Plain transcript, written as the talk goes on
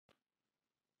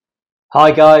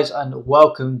Hi guys, and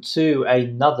welcome to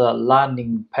another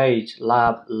landing page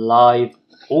lab live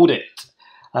audit.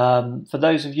 For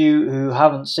those of you who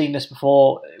haven't seen this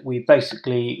before, we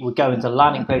go into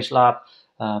landing page lab,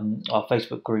 our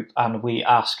Facebook group, and we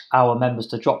ask our members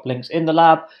to drop links in the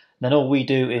lab. Then all we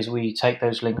do is we take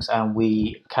those links and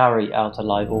we carry out a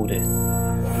live audit.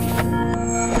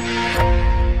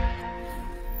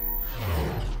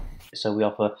 So we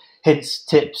offer hints,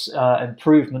 tips,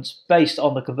 improvements based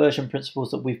on the conversion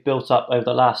principles that we've built up over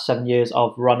the last 7 years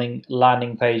of running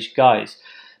landing page guides.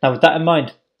 Now, with that in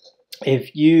mind,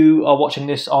 if you are watching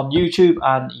this on YouTube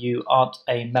and you aren't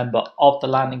a member of the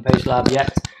Landing Page Lab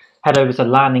yet, head over to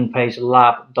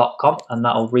landingpagelab.com and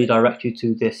that will redirect you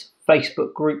to this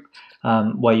Facebook group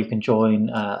where you can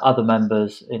join other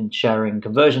members in sharing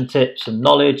conversion tips and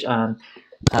knowledge and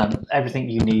everything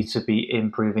you need to be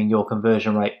improving your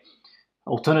conversion rate.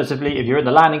 Alternatively, if you're in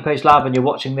the Landing Page Lab and you're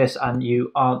watching this and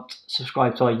you aren't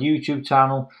subscribed to our YouTube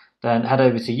channel, then head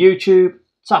over to YouTube,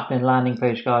 tap in Landing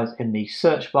Page Guys in the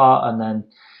search bar, and then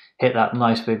hit that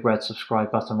nice big red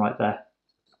subscribe button right there.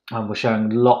 And we're sharing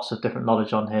lots of different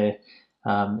knowledge on here,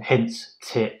 hints,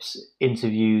 tips,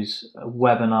 interviews,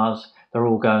 webinars, they're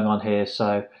all going on here.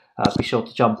 So be sure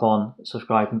to jump on,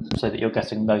 subscribe, so that you're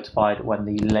getting notified when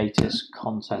the latest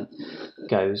content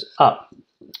goes up.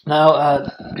 Now,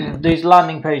 these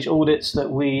landing page audits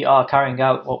that we are carrying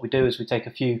out, what we do is we take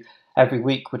a few every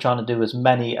week. We're trying to do as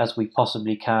many as we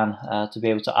possibly can to be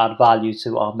able to add value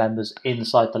to our members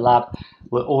inside the lab.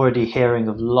 We're already hearing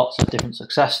of lots of different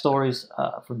success stories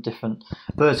from different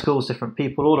verticals, different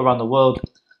people all around the world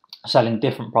selling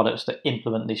different products that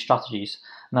implement these strategies.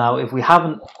 Now, if we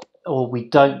haven't or we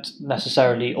don't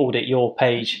necessarily audit your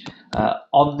page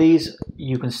on these,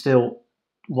 you can still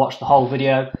watch the whole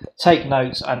video, take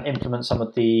notes and implement some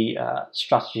of the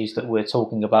strategies that we're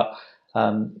talking about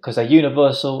because they're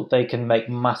universal. They can make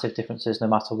massive differences no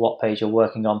matter what page you're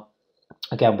working on.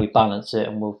 Again, we balance it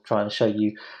and we'll try and show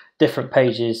you different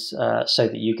pages so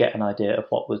that you get an idea of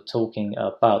what we're talking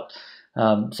about.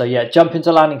 So yeah, jump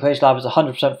into Landing Page Lab. It's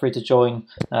 100% free to join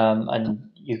and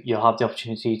you'll have the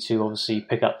opportunity to obviously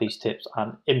pick up these tips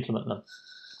and implement them.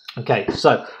 Okay,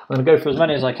 so I'm going to go through as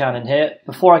many as I can in here.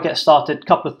 Before I get started, a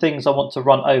couple of things I want to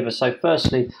run over. So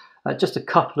firstly, just a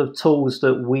couple of tools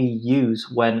that we use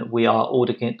when we are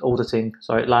auditing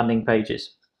landing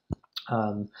pages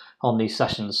on these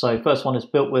sessions. So first one is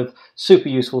Built With, super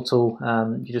useful tool.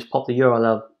 You just pop the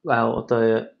URL of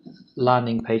the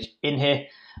landing page in here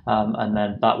and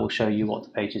then that will show you what the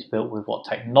page is built with, what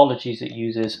technologies it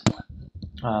uses.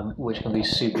 Which can be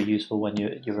super useful when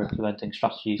you're implementing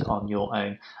strategies on your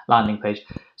own landing page.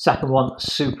 Second one,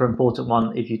 super important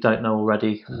one, if you don't know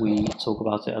already, we talk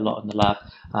about it a lot in the lab,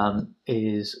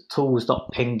 is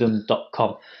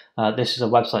tools.pingdom.com. This is a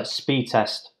website speed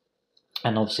test,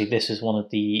 and obviously this is one of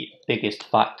the biggest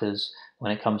factors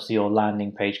when it comes to your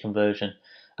landing page conversion.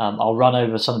 I'll run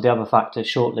over some of the other factors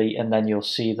shortly and then you'll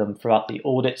see them throughout the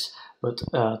audits, but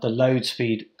the load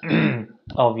speed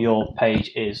of your page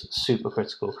is super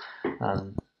critical.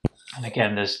 And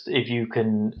again, if you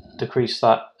can decrease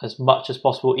that as much as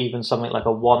possible, even something like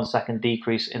a 1 second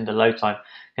decrease in the load time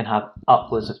can have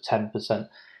upwards of 10%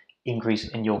 increase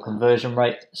in your conversion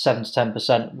rate. 7 to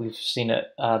 10%, we've seen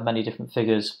it many different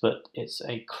figures, but it's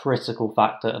a critical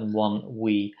factor and one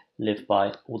we live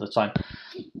by all the time.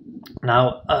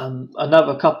 Now,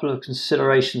 another couple of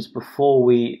considerations before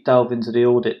we delve into the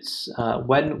audits.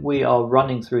 When we are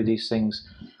running through these things,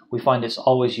 we find it's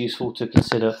always useful to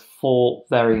consider 4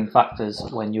 varying factors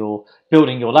when you're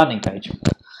building your landing page,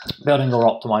 building or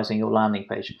optimizing your landing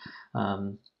page.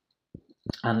 And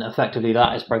effectively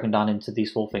that is broken down into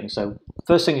these 4 things. So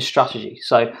first thing is strategy.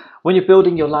 So when you're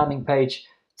building your landing page,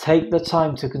 take the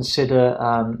time to consider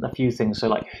a few things. So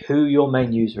like who your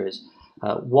main user is,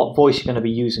 what voice you're going to be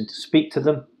using to speak to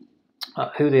them,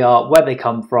 who they are, where they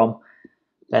come from,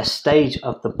 their stage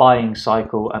of the buying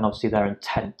cycle, and obviously their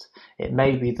intent. It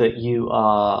may be that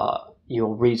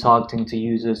you're retargeting to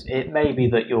users. It may be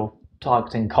that you're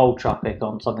targeting cold traffic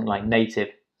on something like native.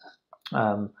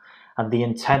 And the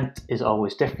intent is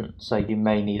always different. So you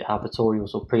may need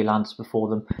advertorials or pre-lands before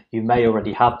them. You may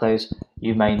already have those,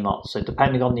 you may not. So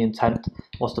depending on the intent,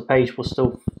 whilst the page will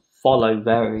still follow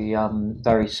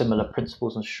very similar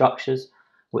principles and structures,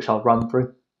 which I'll run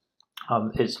through,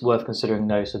 it's worth considering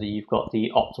those so that you've got the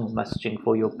optimal messaging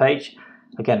for your page.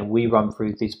 Again, we run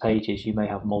through these pages. You may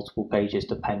have multiple pages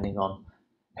depending on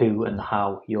who and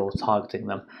how you're targeting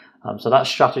them. So that's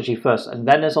strategy first, and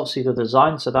then there's obviously the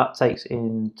design. So that takes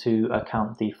into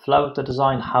account the flow of the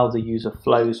design, how the user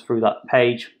flows through that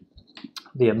page,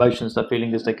 the emotions they're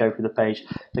feeling as they go through the page,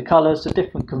 the colours, the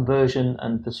different conversion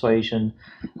and persuasion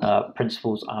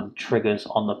principles and triggers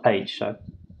on the page. So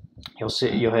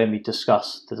you'll hear me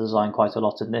discuss the design quite a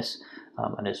lot in this,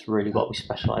 and it's really what we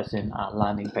specialise in at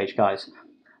Landing Page Guys.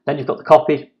 Then you've got the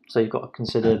copy, so you've got to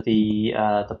consider the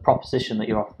proposition that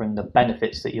you're offering, the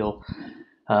benefits that you're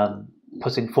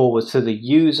putting forward to the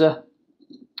user,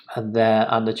 and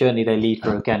the journey they lead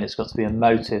through. Again, it's got to be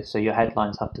emotive, so your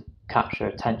headlines have to capture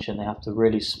attention, they have to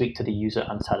really speak to the user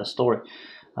and tell a story.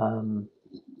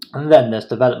 And then there's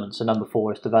development, so number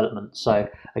 4 is development. So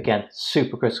again,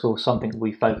 super critical, something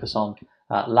we focus on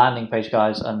at Landing Page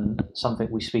Guys and something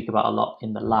we speak about a lot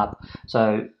in the lab.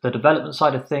 So the development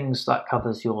side of things, that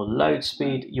covers your load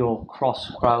speed, your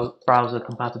cross-browser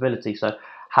compatibility, so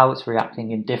how it's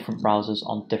reacting in different browsers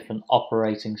on different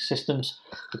operating systems,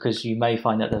 because you may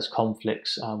find that there's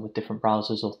conflicts with different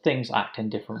browsers or things act in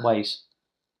different ways.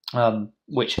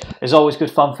 Which is always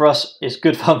good fun for us. It's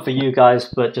good fun for you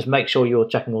guys, but just make sure you're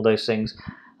checking all those things.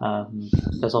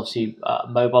 There's obviously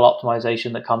mobile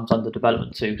optimization that comes under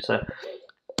development too. So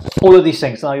all of these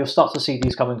things, now you'll start to see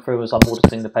these coming through as I'm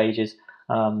auditing the pages.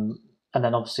 And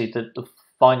then obviously the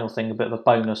final thing, a bit of a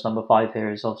bonus, number 5 here,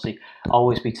 is obviously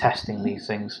always be testing these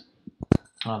things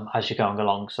as you're going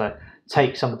along. So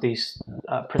take some of these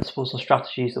principles and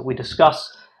strategies that we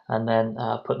discuss and then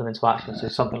put them into action. So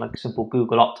something like simple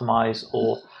Google Optimize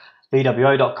or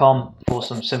VWO.com for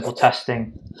some simple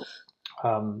testing.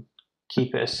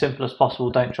 Keep it as simple as possible.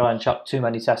 Don't try and chuck too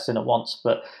many tests in at once.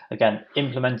 But again,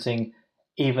 implementing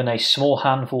even a small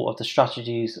handful of the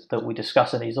strategies that we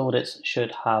discuss in these audits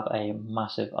should have a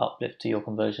massive uplift to your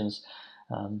conversions.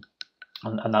 And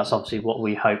that's obviously what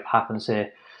we hope happens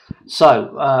here.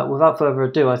 So without further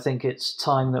ado, I think it's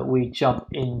time that we jump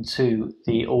into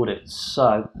the audits.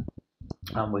 So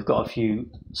we've got a few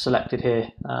selected here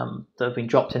that have been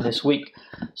dropped in this week.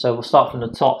 So we'll start from the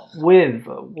top with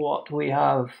what we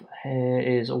have here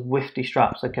is Wifty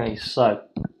Straps. Okay, so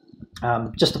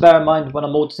just to bear in mind when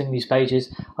I'm auditing these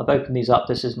pages, I've opened these up.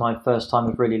 This is my first time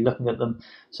of really looking at them.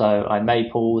 So I may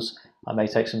pause, I may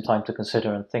take some time to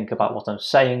consider and think about what I'm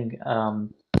saying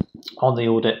on the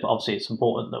audit, but obviously it's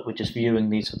important that we're just viewing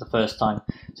these for the first time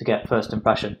to get first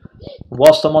impression.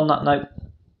 Whilst I'm on that note,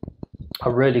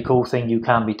 a really cool thing you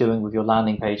can be doing with your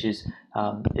landing pages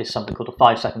is something called a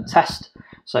 5-second test.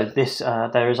 So this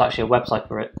there is actually a website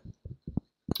for it,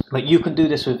 but you can do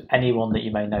this with anyone that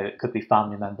you may know. It could be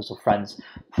family members or friends,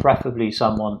 preferably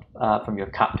someone from your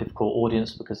captive core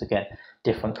audience, because again,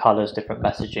 different colors, different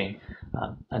messaging,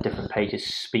 and different pages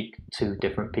speak to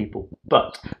different people.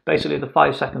 But basically the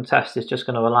 5-second test is just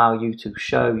going to allow you to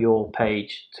show your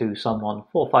page to someone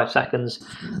for 5 seconds,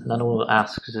 and then all it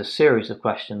asks is a series of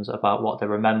questions about what they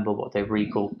remember, what they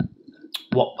recall,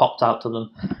 what popped out to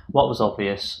them, what was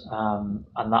obvious,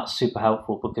 and that's super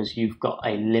helpful because you've got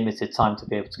a limited time to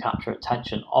be able to capture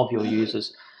attention of your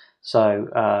users. So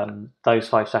those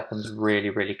 5 seconds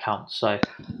really count. So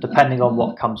depending on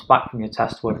what comes back from your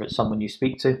test, whether it's someone you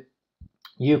speak to,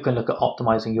 you can look at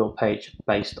optimizing your page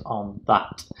based on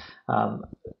that.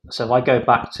 So if I go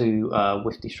back to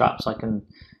Wifty Straps, I can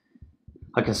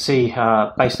see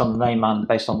based on the name and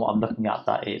based on what I'm looking at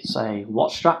that it's a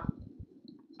watch strap.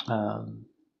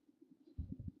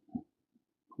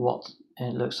 What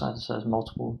it looks like, it says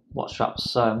multiple watch straps.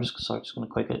 So I'm just going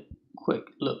to quick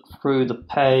look through the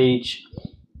page.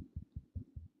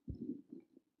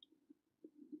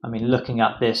 I mean, looking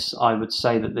at this, I would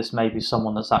say that this may be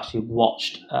someone that's actually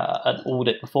watched an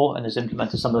audit before and has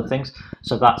implemented some of the things.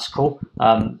 So that's cool.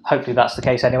 Hopefully that's the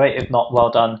case anyway. If not, well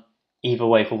done either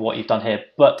way for what you've done here.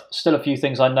 But still a few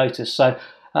things I noticed. So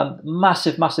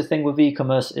massive thing with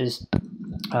e-commerce is,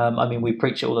 I mean, we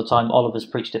preach it all the time. Oliver's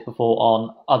preached it before on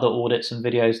other audits and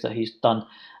videos that he's done.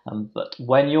 But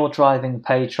when you're driving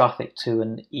paid traffic to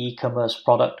an e-commerce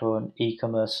product or an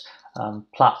e-commerce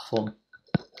platform,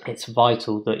 it's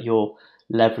vital that you're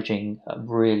leveraging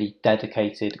really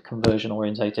dedicated,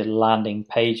 conversion-orientated landing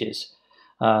pages.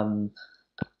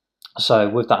 So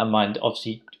with that in mind,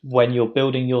 obviously, when you're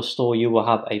building your store, you will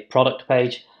have a product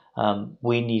page.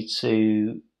 We need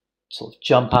to sort of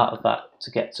jump out of that to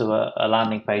get to a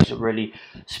landing page that really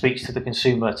speaks to the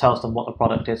consumer, tells them what the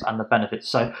product is and the benefits.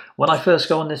 So when I first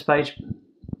go on this page,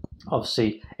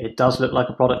 obviously it does look like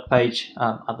a product page.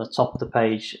 At the top of the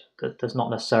page, there's not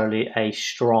necessarily a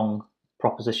strong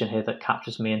proposition here that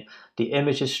captures me, and the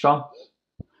image is strong.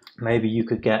 Maybe you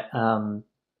could get a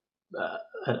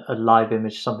live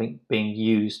image, something being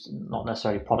used, not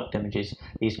necessarily product images.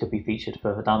 These could be featured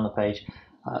further down the page,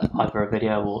 either a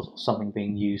video or something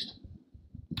being used.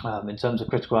 In terms of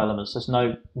critical elements, there's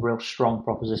no real strong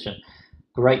proposition.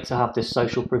 Great to have this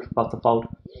social proof above the fold.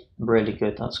 Really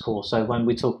good, that's cool. So when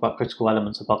we talk about critical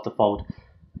elements above the fold,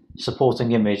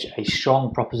 supporting image, a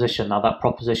strong proposition. Now that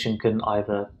proposition can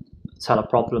either tell a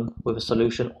problem with a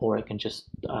solution, or it can just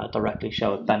directly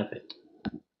show a benefit.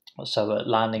 So at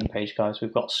landing page, guys,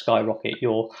 we've got skyrocket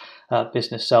your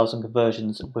business sales and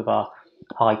conversions with our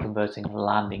high converting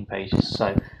landing pages.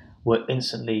 So we're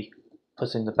instantly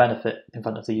putting the benefit in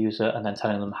front of the user and then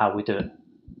telling them how we do it.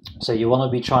 So you want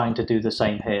to be trying to do the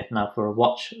same here. Now for a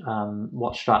watch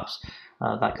straps,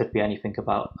 that could be anything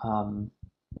about,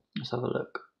 let's have a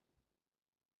look.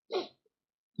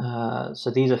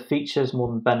 So these are features more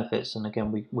than benefits, and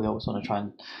again we always want to try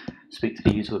and speak to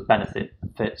the user with benefits.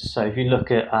 So if you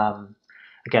look at,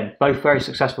 again, both very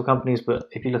successful companies, but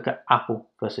if you look at Apple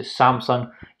versus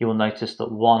Samsung, you will notice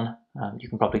that one, you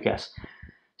can probably guess,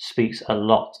 speaks a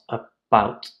lot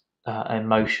about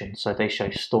emotion. So they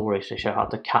show stories, they show how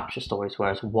to capture stories,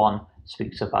 whereas one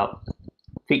speaks about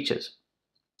features.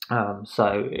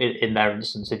 So in their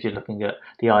instance, if you're looking at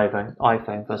the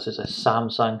iPhone versus a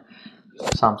Samsung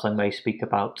may speak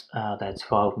about their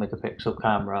 12 megapixel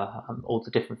camera, all the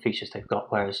different features they've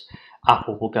got, whereas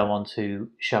Apple will go on to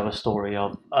show a story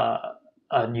of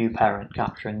a new parent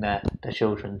capturing their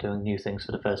children doing new things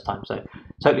for the first time. So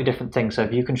totally different things. So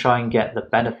if you can try and get the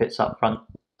benefits up front,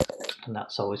 and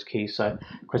that's always key. So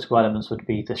critical elements would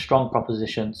be the strong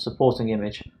proposition, supporting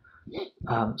image,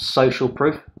 social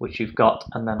proof, which you've got,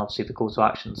 and then obviously the call to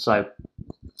action. So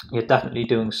you're definitely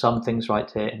doing some things right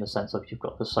here in the sense of you've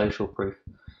got the social proof,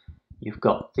 you've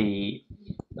got the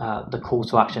call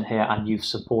to action here, and you've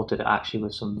supported it actually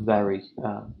with some very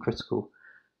critical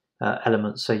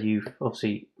elements. So you've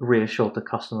obviously reassured the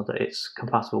customer that it's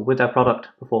compatible with their product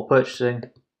before purchasing.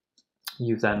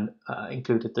 You've then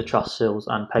included the trust seals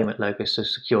and payment logos, so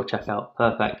secure checkout,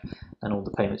 perfect, and all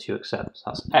the payments you accept.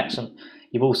 That's excellent.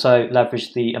 You've also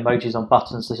leveraged the emojis on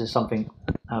buttons. This is something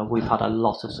we've had a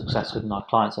lot of success with, and our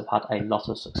clients have had a lot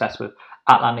of success with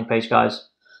at landing page, guys.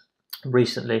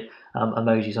 Recently,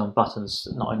 emojis on buttons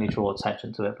not only draw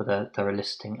attention to it, but they're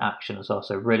eliciting action as well.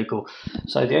 So really cool.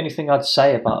 So the only thing I'd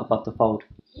say about above the fold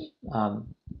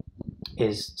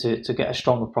is to get a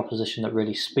stronger proposition that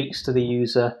really speaks to the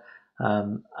user.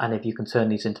 And if you can turn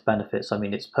these into benefits, I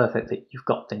mean, it's perfect that you've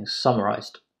got things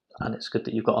summarized, and it's good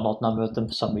that you've got an odd number of them.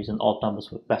 For some reason, odd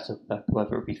numbers work better,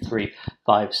 whether it be 3,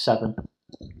 5, 7.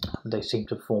 They seem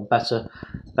to perform better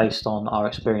based on our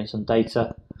experience and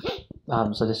data.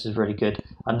 So this is really good.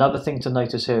 Another thing to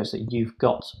notice here is that you've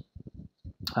got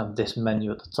this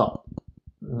menu at the top.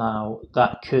 Now,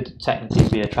 that could technically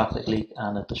be a traffic leak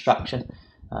and a distraction.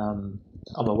 I'm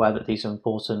aware that these are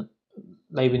important.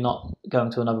 Maybe not going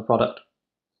to another product,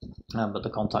 but the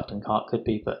contact and cart could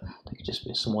be, but there could just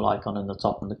be a small icon in the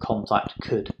top, and the contact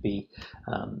could be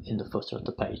in the footer of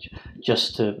the page,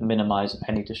 just to minimize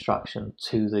any distraction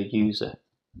to the user.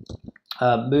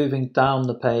 Moving down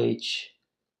the page,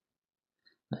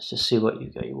 let's just see what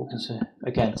you go. You're walking to,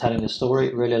 again, telling a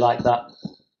story, really like that.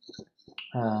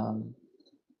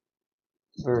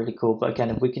 Really cool. But again,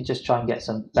 if we can just try and get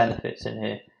some benefits in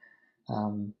here,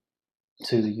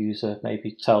 to the user,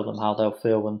 maybe tell them how they'll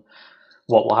feel and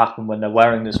what will happen when they're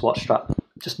wearing this watch strap.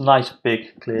 Just nice,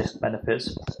 big, clear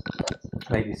benefits,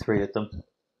 maybe 3 of them.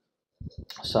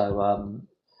 So,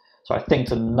 so I think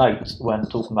to note when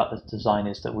talking about the design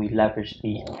is that we leverage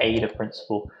the AIDA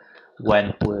principle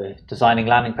when we're designing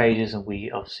landing pages, and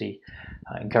we obviously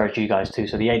encourage you guys too.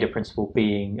 So the AIDA principle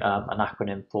being an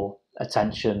acronym for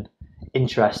attention,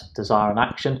 interest, desire, and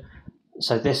action.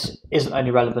 So this isn't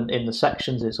only relevant in the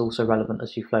sections, it's also relevant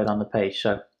as you flow down the page.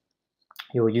 So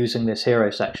you're using this hero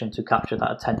section to capture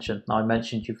that attention. Now I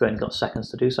mentioned you've only got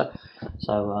seconds to do so.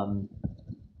 So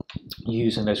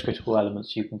using those critical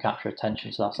elements, you can capture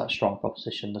attention. So that's that strong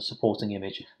proposition, the supporting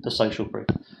image, the social proof.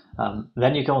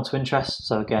 Then you go on to interest.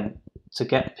 So again, to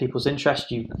get people's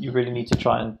interest, you really need to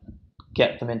try and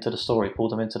get them into the story, pull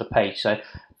them into the page. So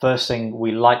first thing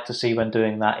we like to see when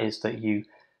doing that is that you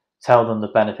tell them the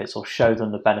benefits or show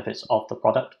them the benefits of the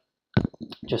product,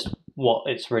 just what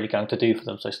it's really going to do for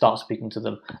them. So start speaking to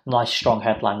them, nice strong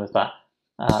headline with that.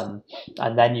 And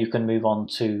then you can move on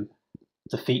to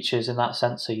the features in that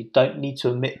sense. So you don't need to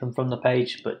omit them from the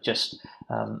page, but just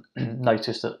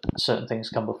notice that certain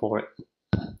things come before it.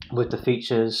 With the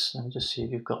features, let me just see if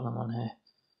you've got them on here.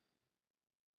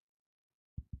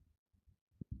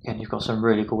 Again, you've got some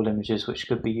really cool images which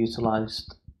could be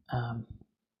utilized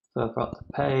further up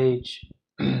the page.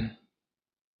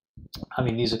 I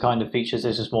mean, these are kind of features.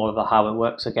 This is more of a how it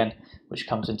works again, which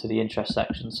comes into the interest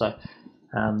section. So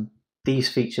these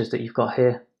features that you've got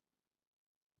here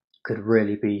could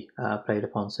really be played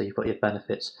upon. So you've got your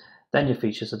benefits, then your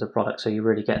features of the product, so you're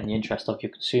really getting the interest of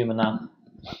your consumer now.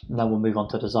 And then we'll move on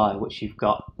to desire, which you've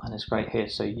got, and it's great here.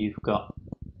 So you've got,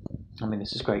 I mean,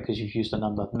 this is great because you've used a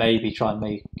number. Maybe try and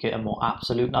make it a more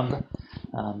absolute number,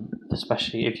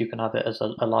 especially if you can have it as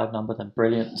a live number, then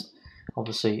brilliant,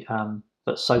 obviously.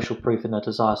 But social proof in the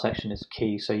desire section is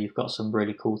key. So you've got some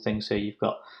really cool things here. You've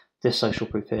got this social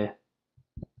proof here,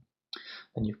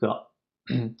 and you've got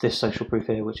this social proof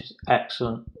here, which is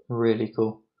excellent, really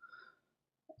cool.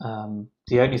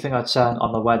 The only thing I'd say,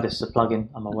 I'm aware this is a plugin,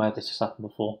 I'm aware this has happened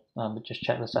before, but just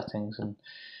check the settings, and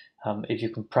if you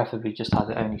can preferably just have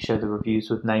it only show the reviews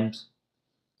with names,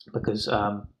 because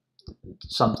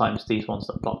sometimes these ones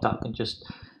that are blocked out can just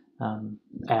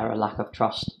air a lack of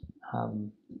trust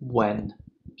when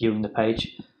viewing the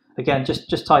page. Again,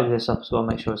 just tidy this up as well,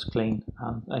 make sure it's clean,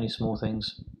 only small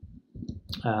things.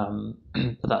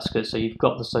 But that's good. So you've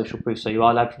got the social proof, so you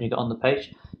are leveraging it on the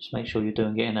page. Just make sure you're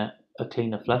doing it in a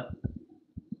cleaner flow.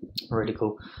 Really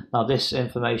cool. Now this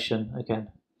information, again,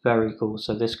 very cool.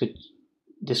 So this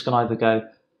can either go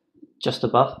just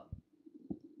above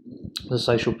the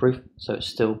social proof, so it's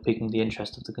still piquing the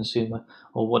interest of the consumer,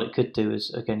 or what it could do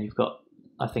is, again, you've got,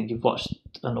 I think you've watched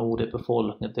an audit before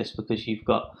looking at this, because you've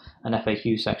got an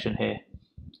FAQ section here,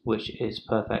 which is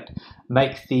perfect.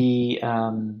 Make the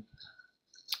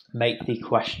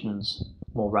questions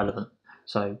more relevant,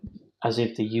 so as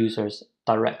if the user is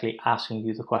directly asking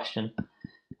you the question.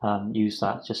 Use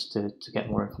that just to get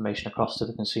more information across to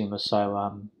the consumer.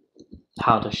 So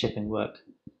how does shipping work?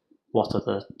 What are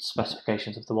the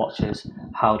specifications of the watches?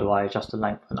 How do I adjust the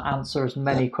length? And answer as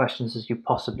many questions as you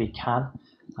possibly can,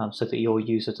 so that your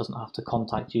user doesn't have to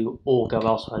contact you or go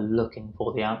elsewhere looking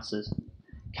for the answers.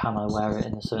 Can I wear it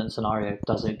in a certain scenario?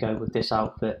 Does it go with this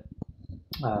outfit?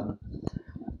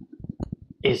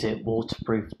 Is it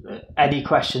waterproof? Any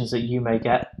questions that you may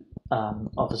get,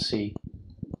 obviously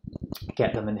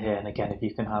get them in here. And again, if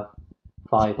you can have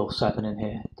 5 or 7 in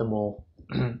here, the more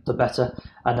the better.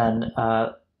 And then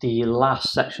the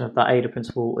last section of that AIDA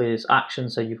principle is action.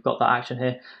 So you've got that action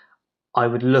here. I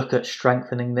would look at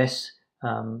strengthening this.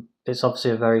 It's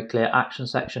obviously a very clear action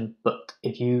section, but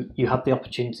if you have the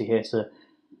opportunity here to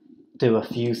do a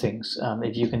few things,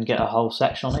 if you can get a whole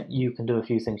section on it, you can do a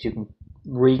few things. You can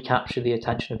recapture the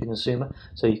attention of your consumer,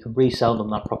 so you can resell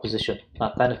them that proposition,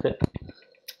 that benefit.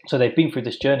 So they've been through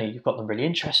this journey, you've got them really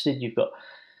interested, you've got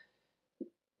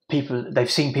people, they've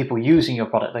seen people using your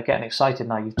product, they're getting excited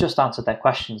now, you've just answered their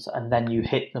questions, and then you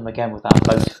hit them again with that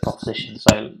motive proposition.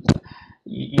 So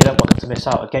you don't want them to miss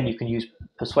out. Again, you can use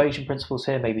persuasion principles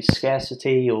here, maybe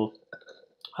scarcity or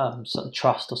some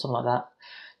trust or something like that,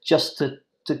 just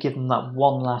to give them that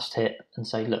one last hit and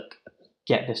say, look,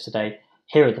 get this today,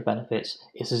 here are the benefits,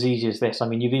 it's as easy as this. I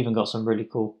mean, you've even got some really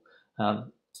cool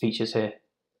features here,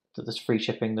 that there's free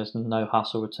shipping, there's no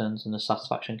hassle returns, and the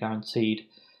satisfaction guaranteed.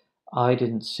 I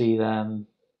didn't see them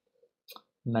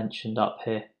mentioned up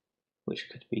here, which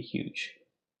could be huge.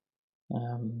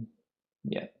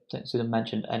 Yeah, don't see them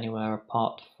mentioned anywhere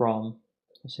apart from,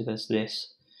 let's see, there's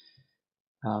this,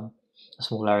 a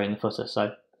small area in the footer.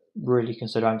 So really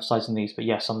consider emphasizing these. But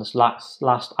yes, on this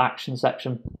last action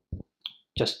section,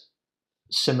 just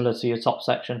similar to your top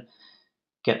section,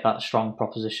 get that strong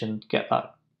proposition, get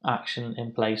that action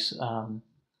in place,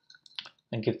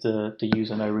 and give the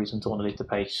user no reason to want to leave the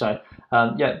page. So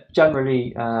yeah,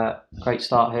 generally great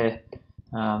start here.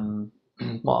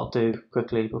 What I'll do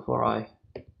quickly before I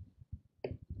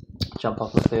jump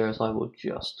off of here is I will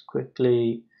just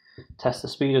quickly test the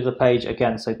speed of the page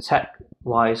again. So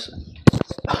tech-wise,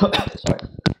 sorry,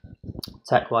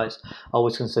 tech-wise,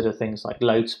 always consider things like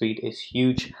load speed is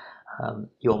huge.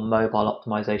 Your mobile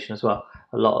optimization as well.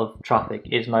 A lot of traffic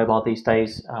is mobile these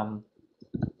days,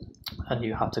 and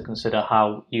you have to consider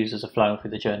how users are flowing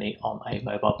through the journey on a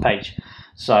mobile page.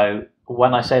 So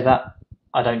when I say that,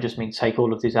 I don't just mean take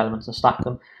all of these elements and stack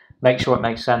them. Make sure it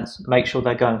makes sense. Make sure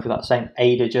they're going through that same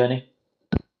AIDA journey,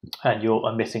 and you're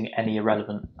omitting any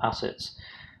irrelevant assets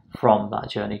from that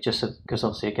journey. Just because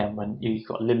obviously, again, when you've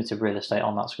got limited real estate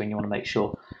on that screen, you want to make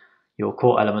sure your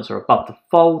core elements are above the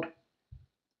fold,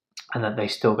 and that they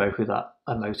still go through that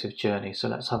emotive journey. So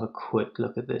let's have a quick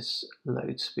look at this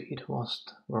load speed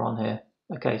whilst we're on here.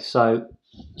 Okay, so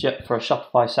for a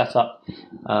Shopify setup,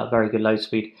 very good load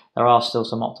speed. There are still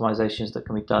some optimizations that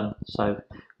can be done, so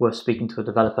worth speaking to a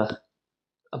developer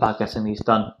about getting these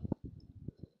done.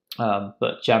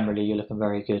 But generally, you're looking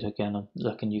very good. Again, I'm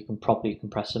looking, you can probably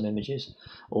compress some images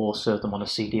or serve them on a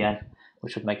CDN,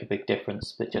 which would make a big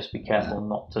difference, but just be careful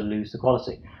not to lose the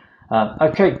quality.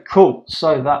 Okay, cool.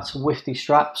 So that's Wifty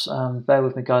Straps. Bear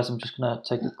with me, guys. I'm just going to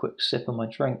take a quick sip of my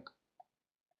drink.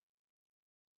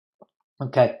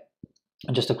 Okay,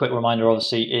 And just a quick reminder,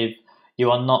 obviously, if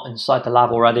you are not inside the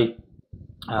lab already,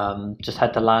 just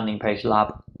head to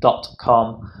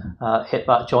landingpagelab.com, hit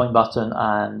that join button,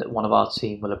 and one of our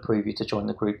team will approve you to join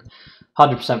the group.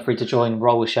 100% free to join. We're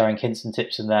always sharing hints and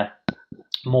tips in there.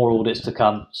 More audits to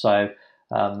come. So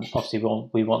obviously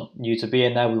we want you to be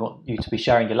in there. We want you to be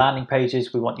sharing your landing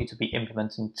pages. We want you to be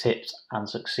implementing tips and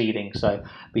succeeding. So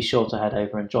be sure to head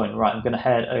over and join. Right, I'm going to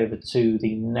head over to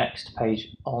the next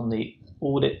page on the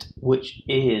audit, which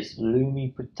is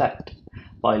Lumi Protect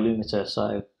by Lumeter.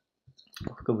 So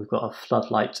we've got a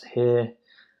floodlight here.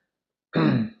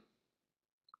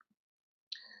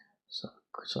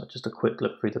 So just a quick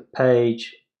look through the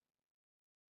page.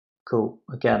 Cool.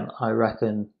 Again, I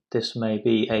reckon this may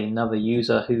be another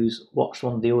user who's watched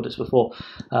one of the audits before.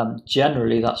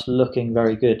 Generally, that's looking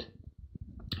very good.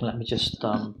 Let me just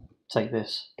take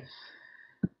this.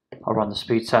 I'll run the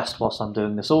speed test whilst I'm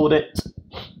doing this audit.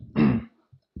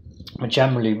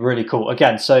 Generally, really cool.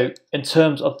 Again, so in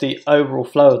terms of the overall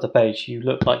flow of the page, you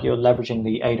look like you're leveraging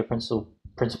the ADA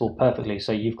principle perfectly.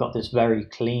 So you've got this very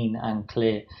clean and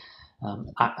clear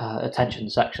attention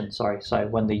section. So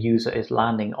when the user is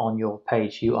landing on your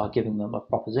page, you are giving them a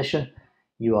proposition.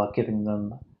 You are giving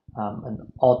them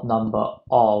an odd number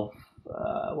of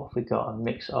what have we got? A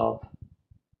mix of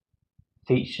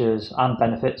features and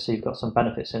benefits. So you've got some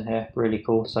benefits in here, really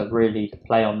cool. So really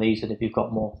play on these, and if you've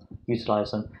got more, utilize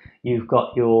them. You've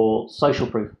got your social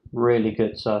proof, really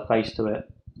good. So a face to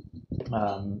it,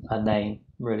 a name,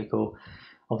 really cool.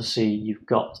 Obviously, you've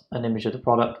got an image of the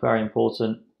product, very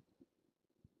important.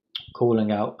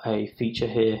 Calling out a feature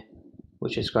here,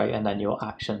 which is great, and then your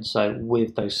action. So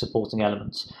with those supporting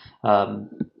elements,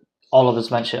 Oliver's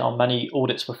mentioned on many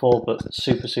audits before, but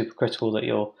super critical that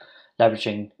you're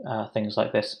leveraging things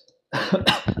like this.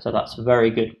 So that's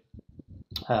very good.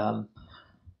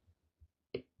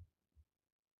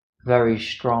 Very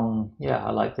strong. Yeah,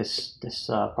 I like this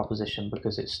proposition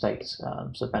because it states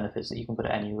some benefits that you can put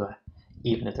it anywhere,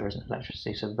 even if there isn't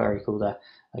electricity. So very cool there.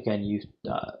 Again, you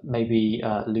maybe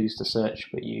lose the search,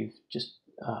 but you've just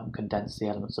condensed the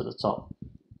elements at the top.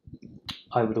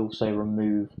 I would also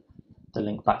remove the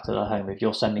link back to the home. If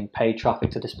you're sending paid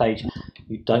traffic to this page,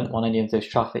 you don't want any of those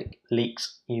traffic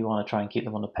leaks. You want to try and keep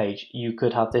them on the page. You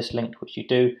could have this linked, which you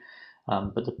do,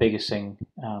 but the biggest thing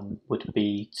would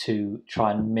be to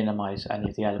try and minimize any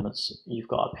of the elements you've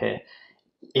got up here.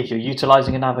 If you're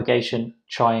utilizing a navigation,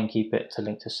 try and keep it to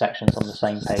link to sections on the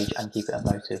same page and keep it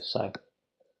emotive. So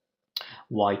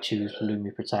why choose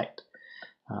Lumi Protect?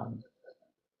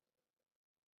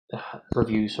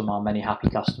 Reviews from our many happy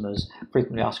customers,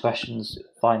 frequently asked questions,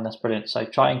 fine, that's brilliant. So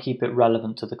try and keep it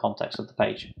relevant to the context of the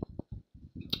page.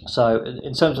 So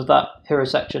in terms of that hero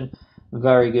section,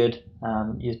 very good.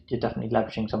 You're definitely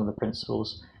leveraging some of the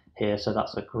principles here, so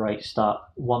that's a great start.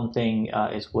 One thing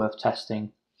is worth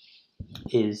testing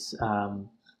is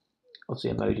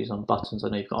obviously emojis on buttons. I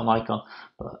know you've got an icon,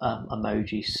 but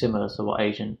emojis similar to what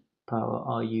Agent Power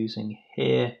are using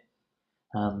here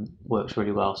works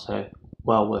really well, so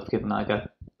well worth giving that a go.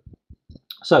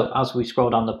 So as we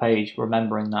scroll down the page,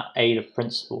 remembering that ADA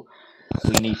principle,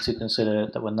 we need to consider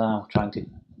that we're now trying to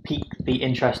pique the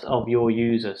interest of your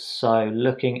users. So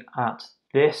looking at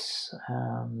this,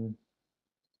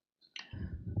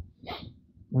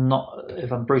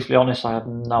 if I'm brutally honest, I have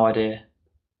no idea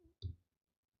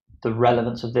the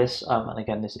relevance of this, and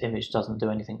again, this image doesn't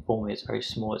do anything for me. It's very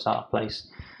small, it's out of place.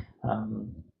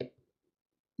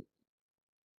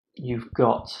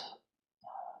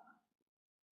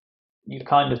 You're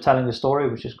kind of telling the story,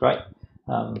 which is great,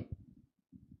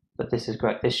 but this is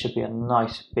great. This should be a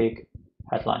nice big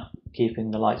headline.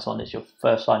 Keeping the lights on is your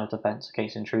first line of defense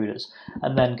against intruders,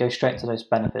 and then go straight to those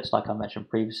benefits like I mentioned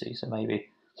previously. So maybe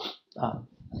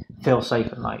feel safe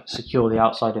at night, secure the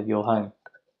outside of your home,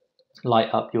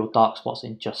 light up your dark spots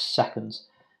in just seconds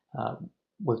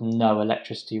with no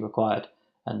electricity required,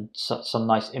 and some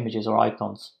nice images or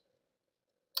icons.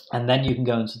 And then you can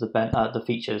go into the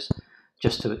features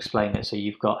just to explain it. So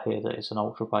you've got here that it's an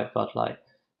ultra bright floodlight.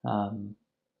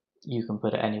 You can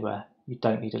put it anywhere. You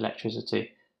don't need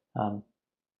electricity.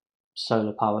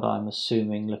 Solar powered, I'm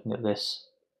assuming, looking at this.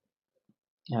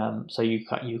 So you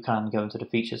can go into the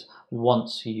features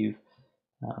once you've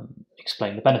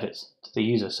explained the benefits to the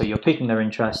user. So you're piquing their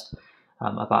interest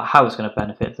about how it's going to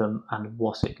benefit them and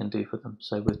what it can do for them.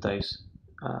 So with those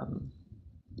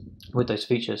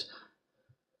features.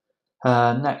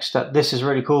 Next step, this is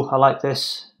really cool. I like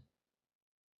this.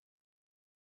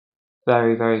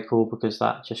 Very, very cool, because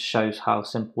that just shows how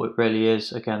simple it really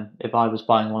is. Again, if I was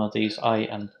buying one of these, I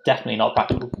am definitely not a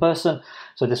practical person,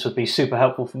 so this would be super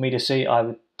helpful for me to see. I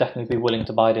would definitely be willing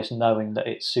to buy this knowing that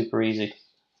it's super easy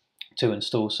to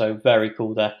install. So very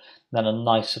cool there. And then a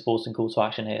nice supporting call to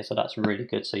action here. So that's really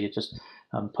good. So you're just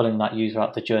pulling that user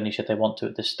out the journey should they want to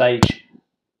at this stage,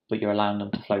 but you're allowing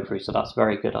them to flow through. So that's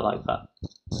very good. I like that.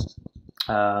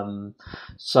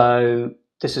 So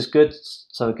this is good.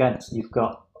 So again, you've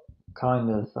got kind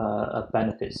of a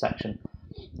benefits section.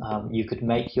 You could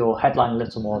make your headline a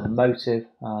little more emotive.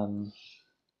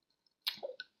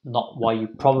 Not why you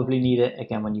probably need it.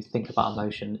 Again, when you think about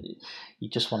emotion, you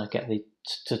just want to get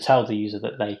to tell the user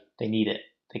that they need it.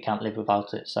 They can't live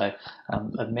without it. So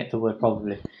omit the word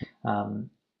probably, and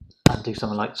do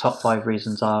something like top 5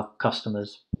 reasons our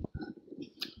customers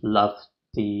love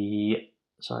the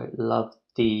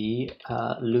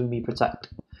Lumi Protect.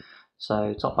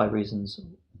 So top 5 reasons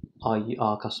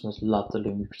our customers love the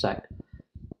Lumi Protect.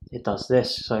 It does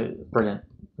this. So brilliant,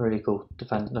 really cool.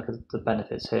 Look at the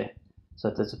benefits here. So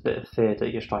there's a bit of fear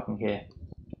that you're striking here,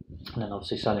 and then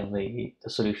obviously selling the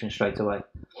solution straight away.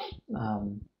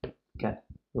 Again,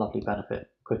 lovely benefit,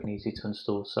 quick and easy to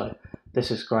install. So this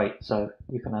is great. So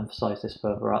you can emphasize this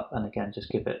further up, and again, just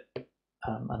give it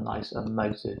a nice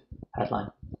emotive headline.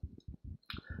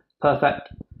 Perfect,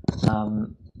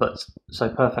 but so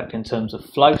perfect in terms of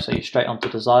flow. So you're straight onto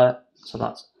desire. So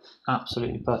that's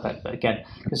absolutely perfect. But again,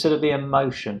 consider the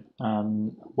emotion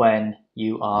when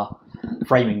you are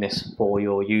framing this for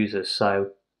your users.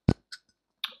 So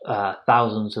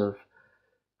thousands of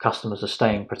customers are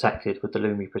staying protected with the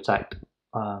Lumi Protect,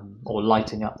 or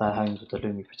lighting up their homes with the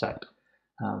Lumi Protect.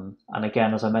 And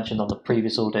again, as I mentioned on the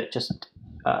previous audit, just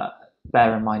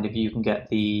bear in mind if you can get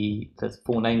the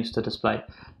full names to display,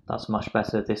 that's much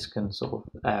better. This can sort of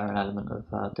air an element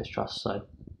of distrust. So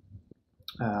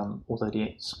although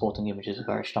the supporting images are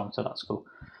very strong, so that's cool.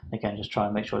 Again, just try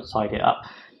and make sure to tidy it up.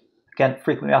 Again,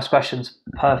 frequently asked questions,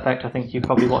 perfect. I think you've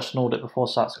probably watched an audit before,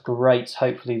 so that's great.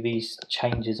 Hopefully these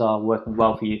changes are working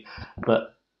well for you.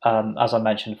 But as I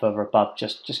mentioned further above,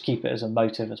 just keep it as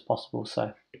emotive as possible.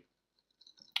 So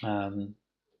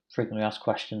frequently asked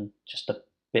question, just a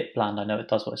bit bland. I know it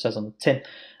does what it says on the tin,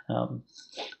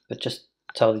 but just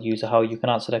tell the user how you can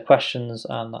answer their questions,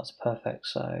 and that's perfect.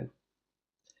 So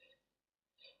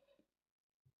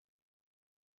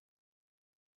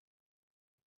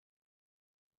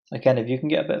again, if you can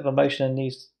get a bit of emotion in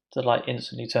these, the light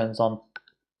instantly turns on,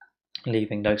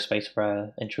 leaving no space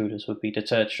for intruders would be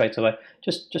deterred straight away.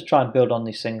 Just try and build on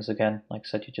these things again. Like I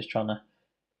said, you're just trying to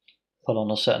pull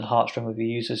on a certain heartstring with your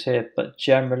users here, but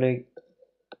generally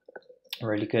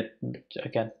really good.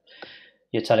 Again,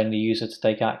 you're telling the user to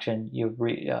take action. You're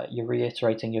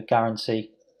reiterating your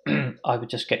guarantee. I would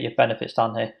just get your benefits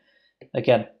down here.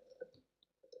 Again,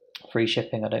 free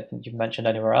shipping. I don't think you've mentioned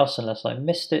anywhere else unless I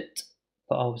missed it,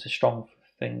 but always a strong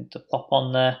thing to pop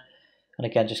on there. And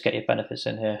again, just get your benefits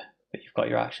in here, but you've got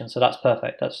your action. So that's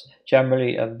perfect. That's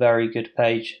generally a very good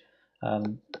page.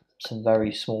 Some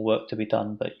very small work to be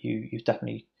done, but you've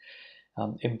definitely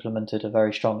implemented a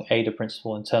very strong AIDA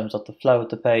principle in terms of the flow of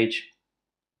the page.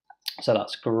 So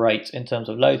that's great. In terms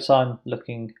of load time,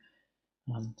 looking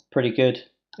pretty good.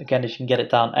 Again, if you can get it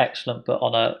down, excellent. But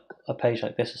on a page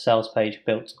like this, a sales page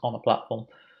built on a platform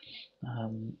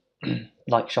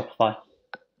like Shopify,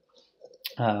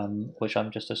 which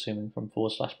I'm just assuming from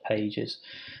 /pages,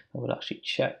 I would actually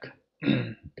check.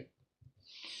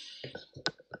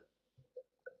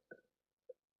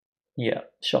 Yeah,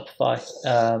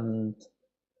 Shopify.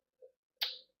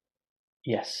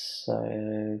 Yes.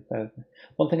 So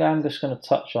one thing I am just going to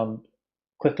touch on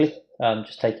quickly,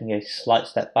 just taking a slight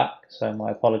step back. So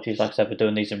my apologies. Like I said, we're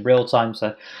doing these in real time.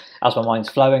 So as my mind's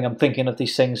flowing, I'm thinking of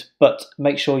these things. But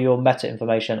make sure your meta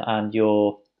information and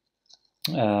your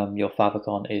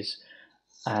favicon is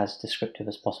as descriptive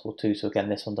as possible too. So again,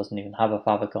 this one doesn't even have a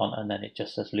favicon, and then it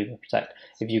just says Lumi Protect.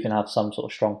 If you can have some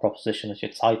sort of strong proposition as your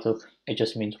title, it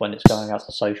just means when it's going out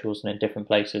to socials and in different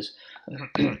places,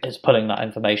 it's pulling that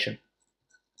information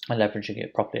and leveraging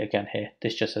it properly. Again here,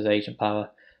 this just says agent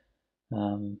power.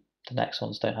 The next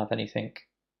ones don't have anything.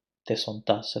 This one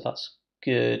does, so that's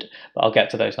good. But I'll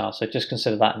get to those now, so just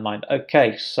consider that in mind.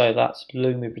 Okay, so that's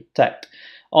Lumi Protect.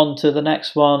 On to the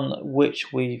next one,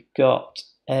 which we've got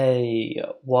a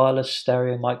wireless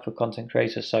stereo mic for content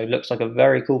creators. So it looks like a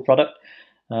very cool product.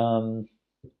 Lots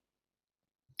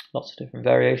of different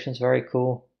variations, very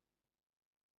cool.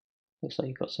 Looks like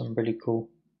you've got some really cool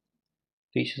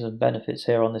features and benefits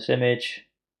here on this image.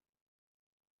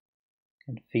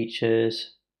 And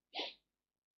features.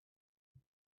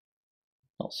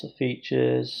 Lots of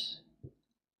features.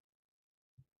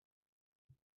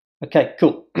 Okay,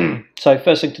 cool. So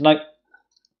first thing to note,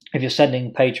 if you're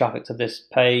sending paid traffic to this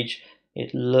page,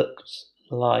 it looks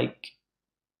like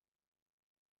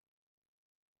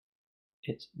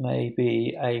it may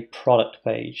be a product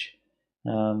page.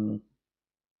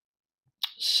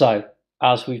 So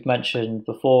as we've mentioned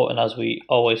before, and as we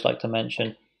always like to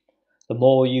mention, the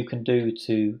more you can do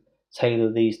to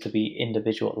tailor these to be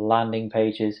individual landing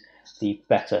pages, the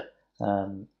better.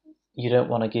 You don't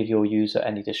want to give your user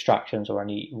any distractions or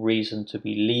any reason to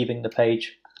be leaving the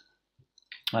page,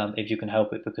 if you can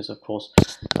help it, because of course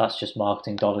that's just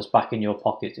marketing dollars back in your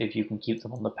pocket if you can keep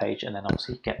them on the page and then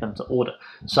obviously get them to order.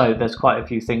 So there's quite a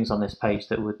few things on this page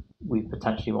that we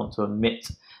potentially want to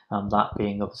omit, that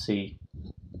being obviously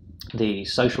the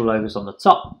social logos on the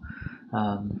top.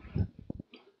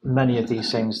 Many of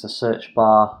these things, the search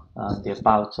bar, the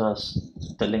about us,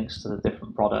 the links to the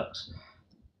different products,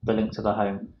 the link to the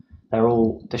home, they're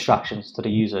all distractions to the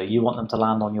user. You want them to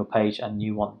land on your page and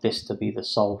you want this to be the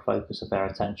sole focus of their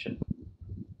attention.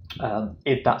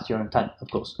 If that's your intent, of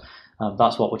course.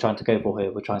 That's what we're trying to go for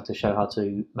here. We're trying to show how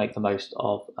to make the most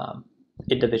of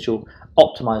individual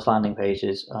optimized landing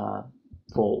pages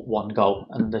for one goal,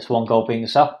 and this one goal being to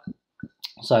sell.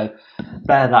 So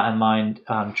bear that in mind.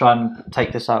 Try and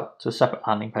take this out to a separate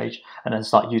landing page and then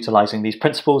start utilizing these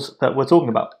principles that we're talking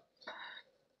about.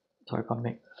 Sorry, pardon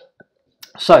me.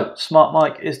 So smart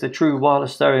mic is the true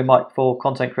wireless stereo mic for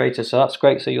content creators. So that's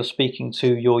great. So you're speaking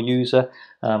to your user.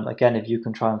 Again, if you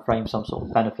can try and frame some sort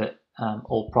of benefit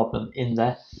or problem in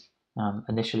there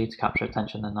initially to capture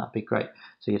attention, then that'd be great.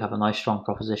 So you'd have a nice strong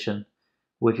proposition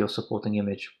with your supporting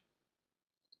image.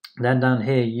 Then down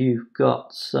here you've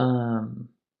got some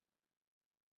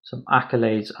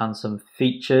accolades and some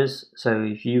features. So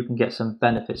if you can get some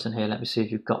benefits in here, let me see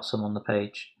if you've got some on the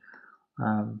page.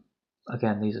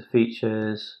 Again, these are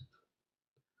features.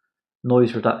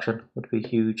 Noise reduction would be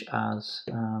huge, as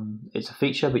it's a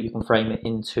feature, but you can frame it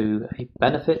into a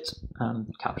benefit and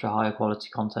capture higher quality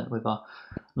content with a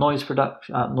noise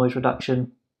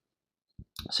reduction.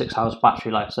 6 hours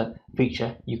battery life. So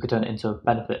feature, you could turn it into a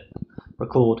benefit.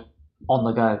 Record on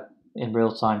the go in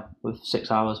real time with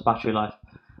 6 hours battery life.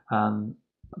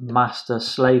 Master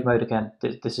slave mode, again,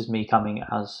 this is me coming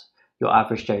as your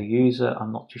average Joe user.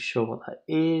 I'm not too sure what that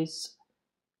is,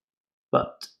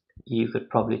 but you could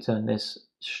probably turn this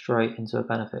straight into a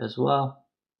benefit as well.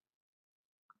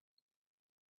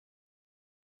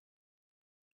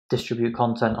 Distribute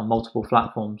content on multiple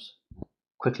platforms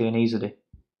quickly and easily.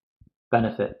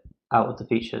 Benefit out of the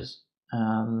features.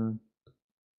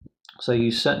 So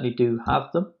you certainly do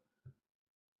have them.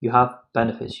 You have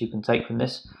benefits you can take from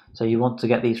this. So you want to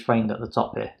get these framed at the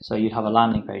top here. So you'd have a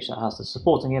landing page that has the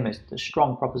supporting image, the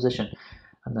strong proposition,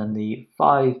 and then the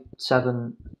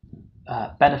 5-7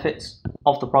 benefits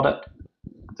of the product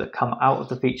that come out of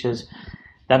the features.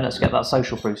 Then let's get that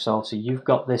social proof. So obviously you've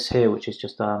got this here, which is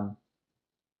just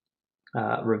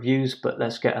reviews, but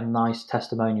let's get a nice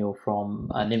testimonial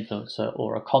from an influencer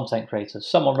or a content creator,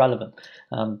 someone relevant,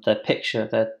 their picture,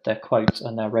 their quote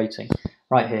and their rating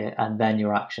right here, and then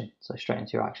your action. So straight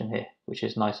into your action here, which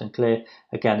is nice and clear.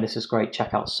 Again, this is great.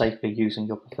 Check out safely using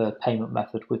your preferred payment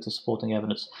method with the supporting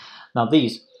evidence. Now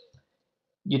these,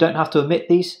 you don't have to omit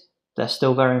these. They're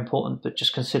still very important, but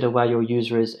just consider where your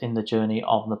user is in the journey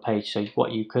on the page. So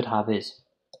what you could have is,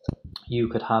 you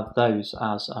could have those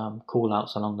as call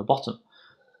outs along the bottom,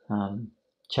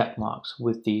 check marks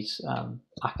with these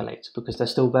accolades, because they're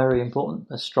still very important.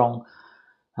 They're strong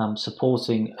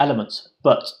supporting elements,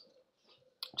 but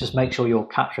just make sure you're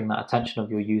capturing that attention of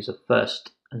your user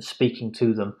first and speaking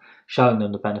to them, showing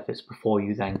them the benefits before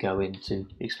you then go into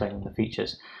explaining the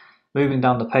features. Moving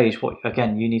down the page,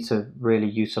 again, you need to really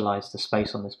utilize the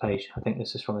space on this page. I think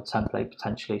this is from a template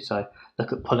potentially, so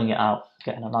look at pulling it out,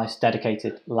 getting a nice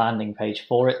dedicated landing page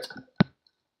for it,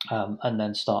 and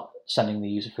then start sending the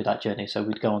user through that journey. So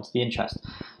we'd go on to the interest.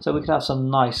 So we could have some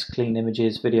nice clean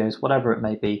images, videos, whatever it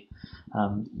may be,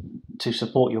 to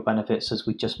support your benefits as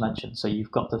we just mentioned. So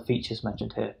you've got the features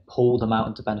mentioned here, pull them out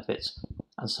into benefits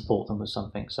and support them with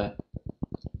something. So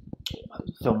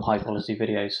film high quality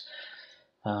videos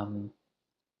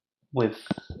with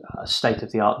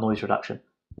state-of-the-art noise reduction,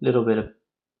 a little bit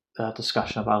of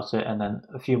discussion about it, and then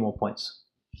a few more points.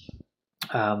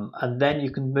 And then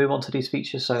you can move on to these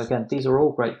features. So again, these are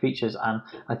all great features, and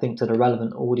I think to the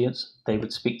relevant audience, they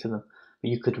would speak to them.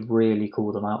 But you could really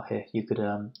call them out here. You could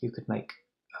make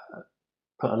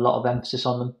put a lot of emphasis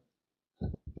on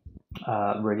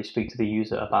them. Really speak to the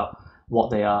user about what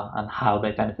they are and how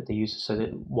they benefit the user. So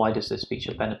that, why does this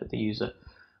feature benefit the user?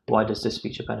 Why does this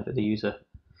feature benefit the user?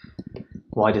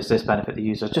 Why does this benefit the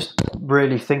user? Just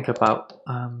really think about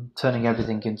turning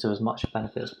everything into as much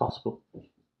benefit as possible.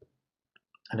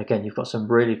 And again, you've got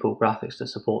some really cool graphics to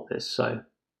support this, so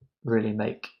really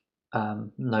make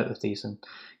note of these and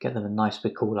get them in nice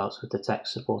big call outs with the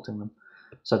text supporting them.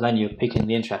 So then you're piquing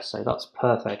the interest. So that's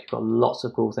perfect. You've got lots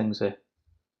of cool things here.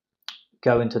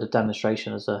 Go into the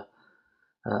demonstration as a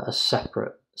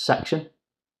separate section.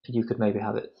 You could maybe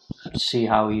have it see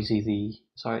how easy the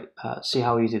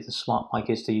smart mic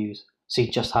is to use. See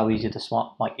just how easy the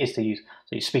smart mic is to use.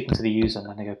 So you're speaking to the user and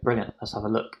then they go, brilliant, let's have a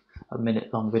look. A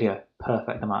minute long video,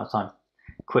 perfect amount of time.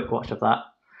 Quick watch of that,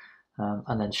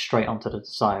 and then straight onto the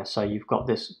desire. So you've got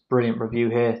this brilliant review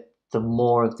here. The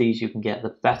more of these you can get, the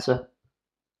better.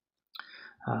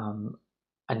 And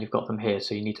you've got them here,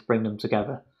 so you need to bring them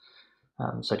together.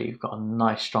 So that you've got a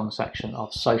nice strong section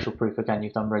of social proof. Again,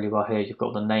 you've done really well here. You've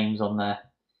got the names on there,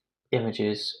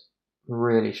 images,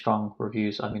 really strong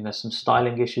reviews. I mean, there's some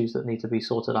styling issues that need to be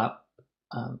sorted out,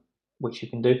 which you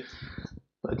can do.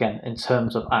 But again, in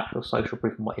terms of actual social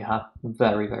proof and what you have,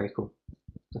 very, very cool.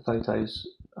 The photos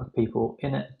of people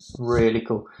in it, really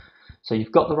cool. So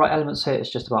you've got the right elements here. It's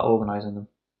just about organizing them.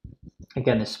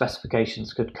 Again, the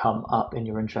specifications could come up in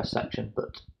your interest section,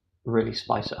 but really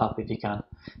spice it up if you can.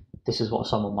 This is what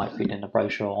someone might put in the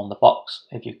brochure or on the box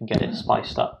if you can get it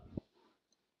spiced up,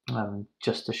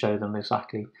 just to show them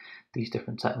exactly these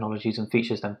different technologies and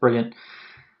features. Then brilliant.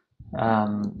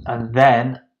 And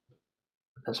then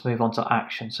let's move on to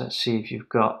action. So let's see if you've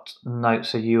got notes.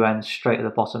 So you end straight at the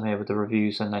bottom here with the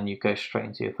reviews, and then you go straight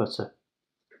into your footer.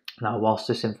 Now, whilst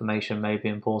this information may be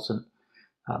important,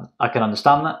 I can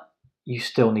understand that. You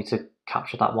still need to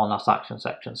capture that one last action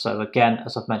section. So again,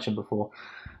 as I've mentioned before,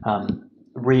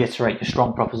 reiterate your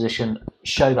strong proposition,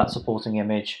 show that supporting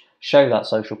image, show that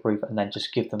social proof, and then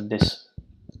just give them this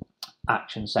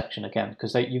action section again,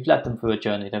 because you've led them through a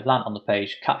journey. They've landed on the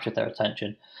page, captured their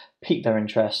attention, piqued their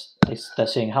interest. They're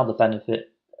seeing how the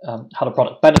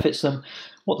product benefits them,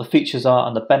 what the features are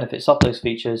and the benefits of those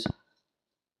features,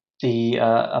 the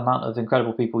amount of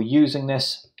incredible people using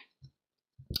this.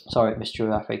 Sorry, missed your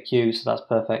FAQ, so that's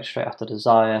perfect. Straight after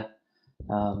desire.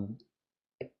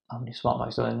 How many smart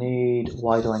mics do I need?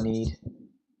 Why do I need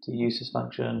to use this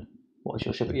function? What is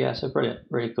your shipping? Yeah, so brilliant,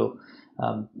 really cool.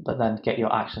 But then get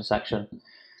your action section.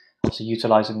 So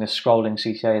utilizing this scrolling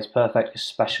CTA is perfect,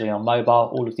 especially on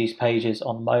mobile. All of these pages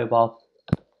on mobile.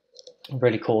 A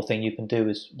really cool thing you can do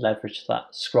is leverage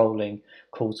that scrolling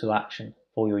call to action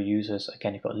for your users.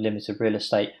 Again, you've got limited real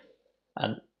estate,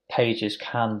 and pages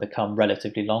can become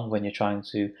relatively long when you're trying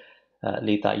to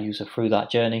lead that user through that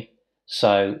journey.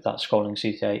 So that scrolling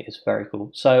CTA is very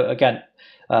cool. So again,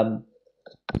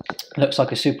 looks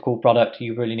like a super cool product.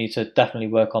 You really need to definitely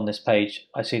work on this page.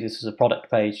 I see this as a product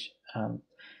page,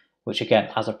 which again,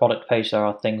 as a product page, there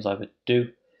are things I would do,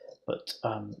 but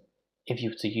if you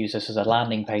were to use this as a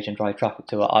landing page and drive traffic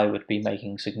to it, I would be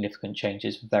making significant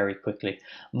changes very quickly,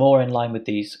 more in line with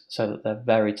these, so that they're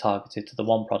very targeted to the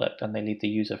one product and they lead the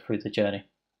user through the journey.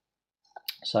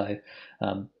 So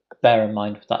bear in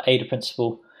mind with that AIDA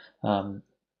principle,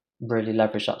 really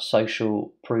leverage that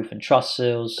social proof and trust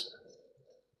seals,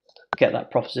 get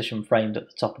that proposition framed at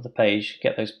the top of the page,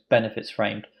 get those benefits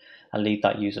framed, and lead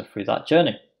that user through that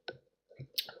journey.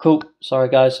 Cool. Sorry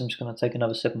guys, I'm just going to take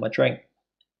another sip of my drink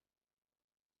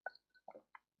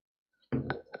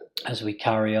as we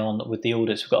carry on with the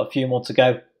audits. We've got a few more to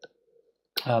go.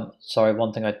 Sorry,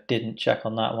 one thing I didn't check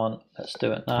on that one. Let's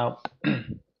do it now.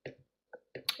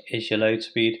 Is your load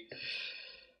speed.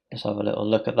 Let's have a little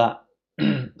look at that.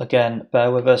 Again,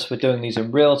 bear with us. We're doing these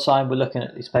in real time. We're looking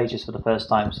at these pages for the first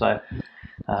time, so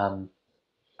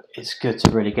it's good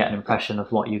to really get an impression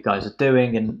of what you guys are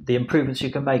doing and the improvements you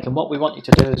can make. And what we want you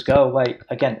to do is go away.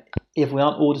 Again, if we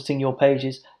aren't auditing your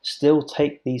pages, still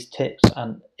take these tips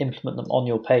and implement them on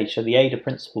your page. So the AIDA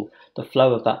principle, the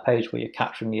flow of that page where you're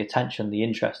capturing the attention, the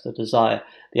interest, the desire,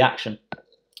 the action.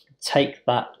 Take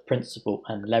that principle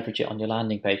and leverage it on your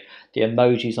landing page. The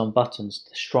emojis on buttons,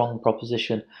 the strong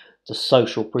proposition, the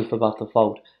social proof above the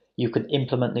fold. You can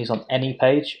implement these on any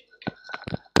page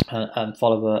and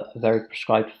follow a very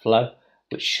prescribed flow,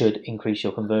 which should increase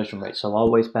your conversion rate. So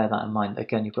always bear that in mind.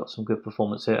 Again, you've got some good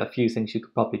performance here. A few things you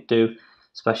could probably do,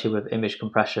 especially with image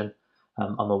compression.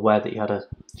 I'm aware that you had a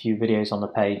few videos on the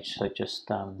page, so just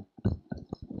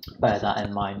bear that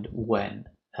in mind when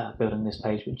building this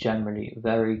page, but generally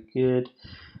very good.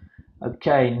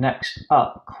 Okay, next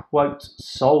up, quote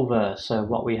solver. So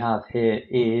what we have here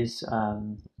is a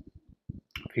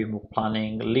few more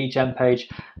planning lead gen page.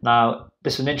 Now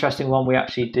this is an interesting one. We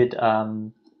actually did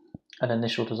an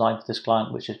initial design for this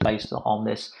client, which is based on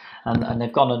this, and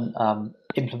they've gone and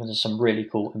implemented some really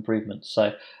cool improvements.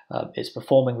 So it's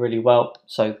performing really well.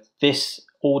 So this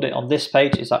audit on this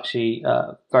page is actually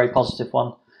a very positive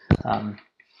one.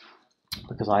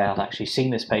 Because I had actually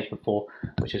seen this page before,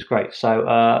 which is great. So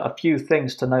a few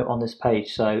things to note on this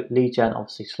page. So lead gen,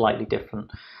 obviously slightly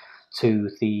different to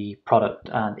the product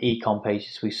and e-com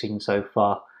pages we've seen so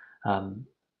far.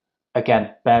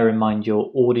 Again, bear in mind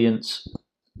your audience,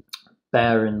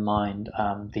 bear in mind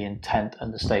the intent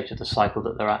and the stage of the cycle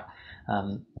that they're at.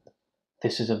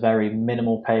 This is a very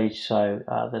minimal page, so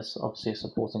there's obviously a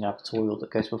supporting advertorial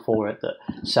that goes before it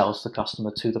that sells the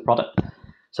customer to the product.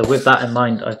 So with that in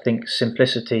mind, I think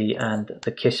simplicity and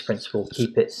the KISS principle,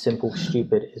 keep it simple,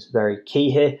 stupid, is very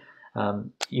key here.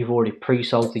 You've already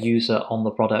pre-sold the user on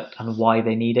the product and why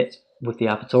they need it with the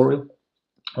advertorial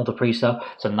or the pre-sale.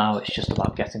 So now it's just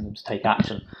about getting them to take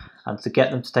action. And to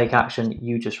get them to take action,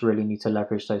 you just really need to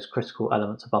leverage those critical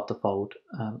elements above the fold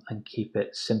and keep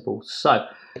it simple. So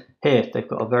here they've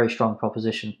got a very strong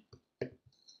proposition.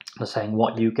 They're saying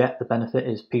what you get, the benefit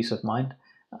is peace of mind,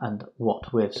 and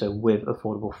what with, so with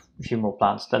affordable funeral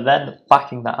plans. They're then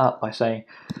backing that up by saying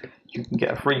you can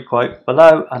get a free quote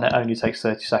below and it only takes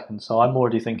 30 seconds. So I'm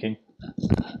already thinking,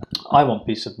 I want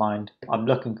peace of mind, I'm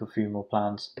looking for funeral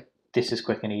plans, this is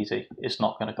quick and easy, it's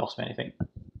not going to cost me anything.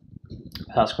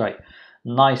 That's great.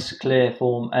 Nice clear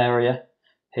form area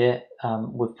here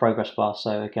with progress bar,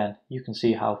 so again you can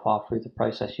see how far through the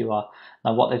process you are.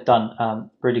 Now what they've done,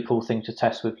 really cool thing to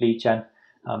test with lead gen,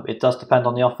 it does depend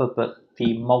on the offer, but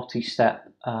the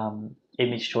multi-step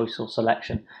image choice or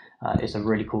selection is a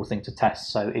really cool thing to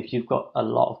test. So if you've got a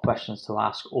lot of questions to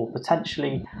ask or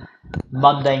potentially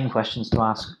mundane questions to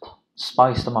ask,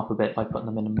 spice them up a bit by putting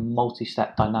them in a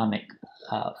multi-step dynamic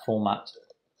format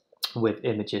with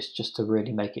images just to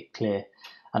really make it clear.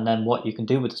 And then what you can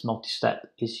do with this multi-step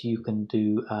is you can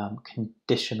do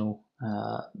conditional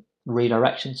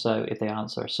redirection. So if they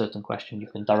answer a certain question, you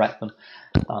can direct them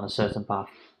on a certain path,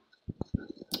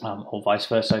 or vice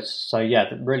versa. So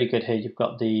yeah, really good here. You've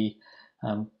got the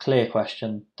clear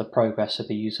question, the progress, so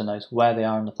the user knows where they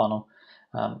are in the funnel.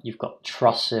 You've got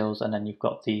trust seals, and then you've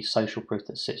got the social proof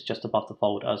that sits just above the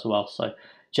fold as well. So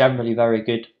generally very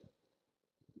good.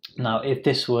 Now, if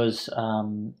this was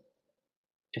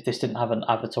if this didn't have an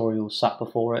advertorial sat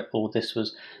before it, or this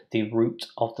was the root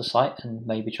of the site and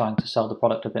maybe trying to sell the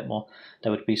product a bit more,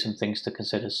 there would be some things to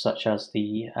consider, such as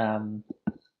the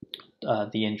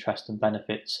interest and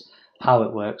benefits, how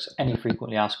it works, any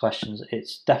frequently asked questions.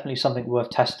 It's definitely something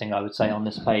worth testing, I would say, on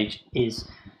this page. Is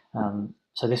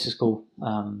so this is called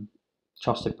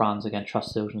trusted brands, again,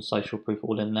 trust seals and social proof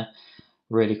all in there.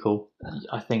 Really cool.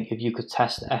 I think if you could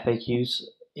test FAQs,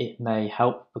 it may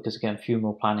help, because again,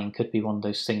 funeral planning could be one of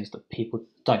those things that people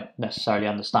don't necessarily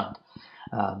understand.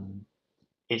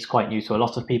 It's quite new to a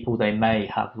lot of people. They may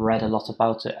have read a lot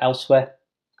about it elsewhere,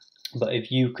 but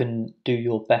if you can do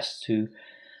your best to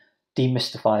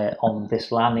demystify it on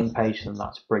this landing page, then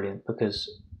that's brilliant, because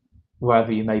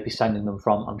wherever you may be sending them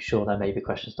from, I'm sure there may be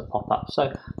questions that pop up.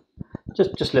 So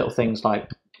just little things like,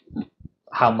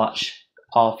 how much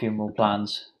are funeral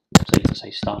plans? So you can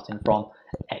say starting from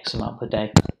X amount per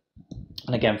day,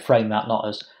 and again, frame that not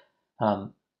as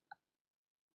 £10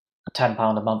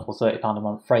 a month or £30 a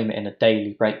month. Frame it in a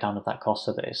daily breakdown of that cost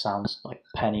so that it sounds like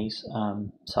pennies.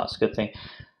 So that's a good thing.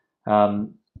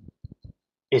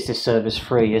 Is this service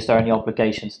free? Is there any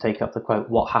obligation to take up the quote?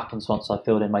 What happens once I've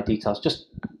filled in my details? Just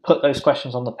put those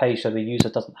questions on the page so the user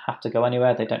doesn't have to go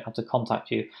anywhere. They don't have to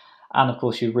contact you. And of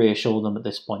course, you reassure them at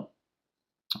this point.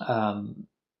 That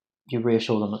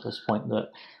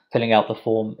filling out the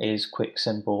form is quick,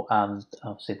 simple, and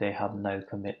obviously they have no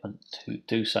commitment to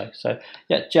do so. So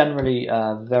yeah, generally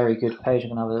a very good page. I'm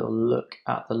going to have a little look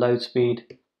at the load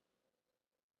speed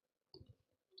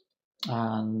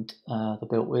and the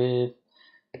built with.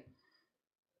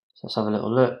 So let's have a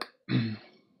little look.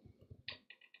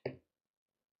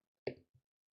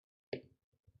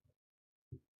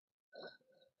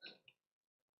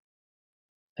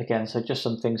 Again, so just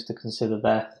some things to consider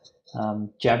there.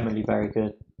 Generally very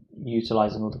good,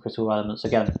 utilizing all the critical elements.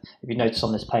 Again, if you notice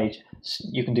on this page,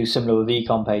 you can do similar with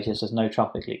ecom pages. There's no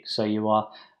traffic leaks, so you are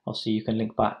obviously you can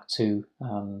link back to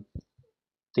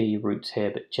the routes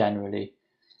here, but generally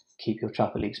keep your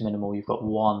traffic leaks minimal. You've got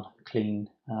one clean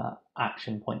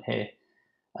action point here.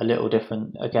 A little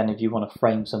different. Again, if you want to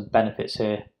frame some benefits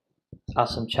here, add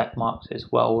some check marks.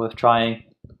 It's well worth trying.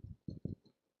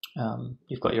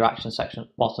 You've got your action section at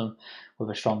the bottom with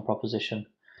a strong proposition,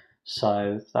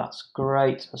 so that's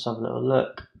great. Let's have a little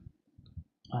look.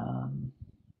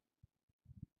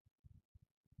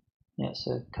 Yeah,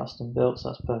 so custom built, so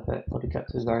that's perfect. Body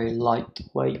text is very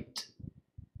lightweight.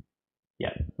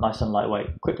 Yeah, nice and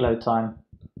lightweight. Quick load time.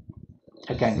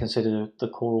 Again, consider the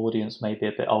core audience may be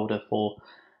a bit older for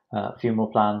funeral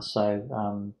plans,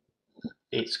 so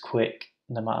it's quick.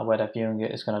 No matter where they're viewing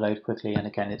it, it's going to load quickly, and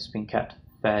again, it's been kept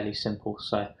fairly simple.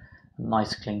 So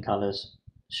nice clean colours,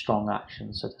 strong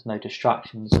action, so there's no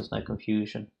distractions, there's no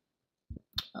confusion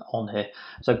on here.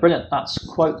 So brilliant, that's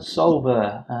Quote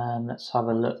Solver. Let's have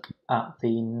a look at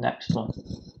the next one.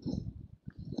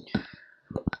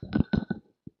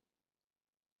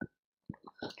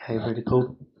 Okay, really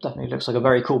cool. Definitely looks like a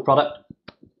very cool product.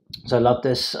 So I love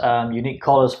this. Unique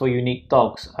collars for unique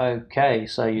dogs. Okay,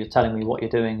 so you're telling me what you're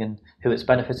doing and who it's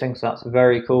benefiting, so that's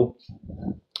very cool.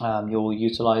 You're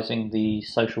utilizing the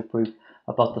social proof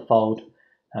above the fold,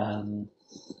 and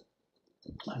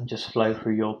just flow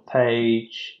through your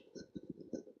page.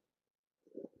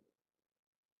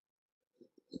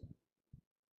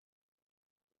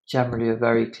 Generally a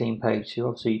very clean page. You're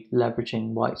obviously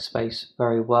leveraging white space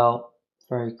very well.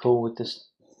 Very cool with this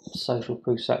social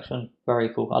proof section. Very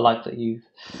cool. I like that you've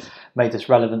made this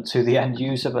relevant to the end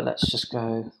user, but let's just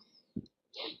go.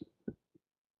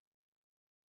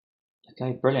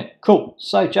 Okay, brilliant. Cool.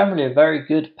 So generally a very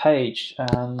good page.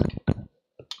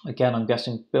 Again, I'm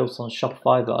guessing built on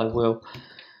Shopify, but I will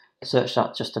search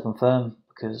that just to confirm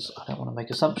because I don't want to make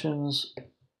assumptions.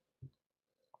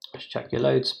 Just check your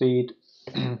load speed.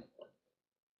 And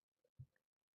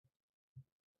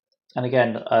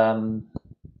again,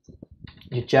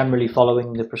 you're generally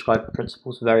following the prescribed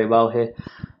principles very well here.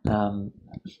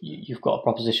 You've got a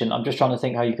proposition. I'm just trying to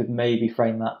think how you could maybe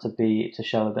frame that to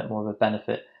show a bit more of a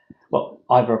benefit. Well,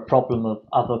 either a problem of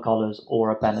other collars or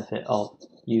a benefit of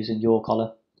using your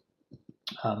collar.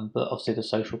 But obviously the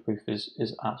social proof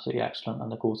is absolutely excellent,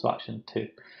 and the call to action too.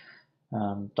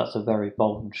 That's a very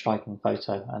bold and striking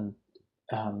photo, and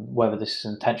whether this is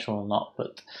intentional or not,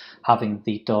 but having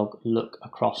the dog look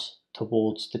across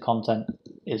towards the content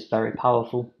is very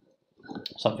powerful.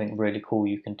 Something really cool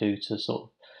you can do to sort of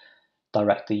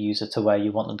direct the user to where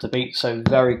you want them to be. So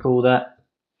very cool there.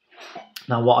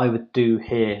 Now what I would do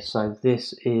here, so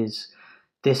this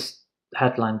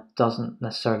headline doesn't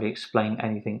necessarily explain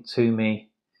anything to me,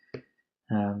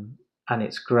 and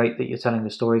it's great that you're telling the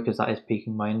story because that is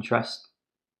piquing my interest.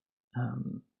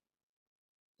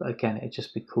 But again, it'd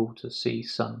just be cool to see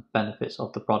some benefits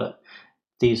of the product.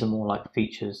 These are more like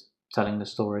features telling the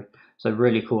story. So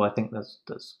really cool. I think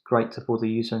that's great to pull the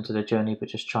user into the journey, but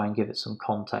just try and give it some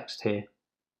context here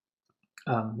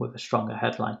with a stronger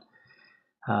headline.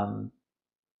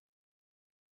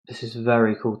 This is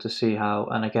very cool to see how,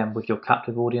 and again with your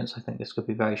captive audience, I think this could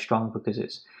be very strong because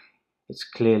it's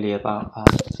clearly about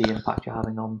the impact you're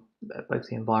having on both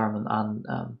the environment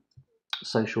and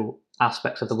social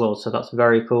aspects of the world. So that's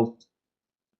very cool.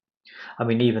 I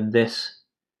mean, even this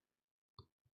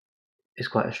is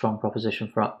quite a strong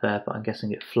proposition for up there, but I'm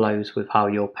guessing it flows with how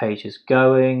your page is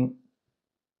going.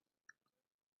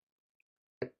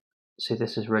 See,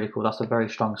 this is really cool. That's a very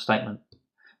strong statement.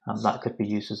 That could be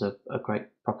used as a great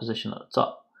proposition at the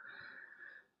top.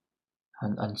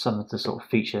 And some of the sort of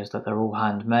features that they're all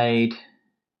handmade.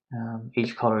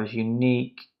 Each collar is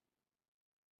unique.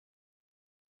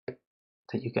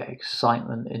 That you get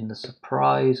excitement in the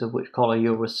surprise of which collar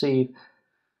you'll receive.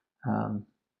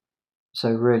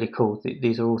 So really cool.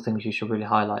 These are all things you should really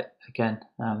highlight. Again,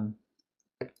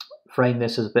 frame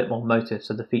this as a bit more motive.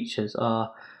 So the features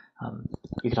are,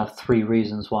 you could have 3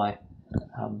 reasons why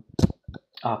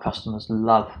our customers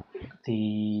love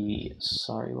the,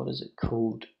 what is it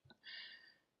called?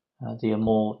 The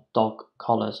Amore dog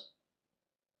collars.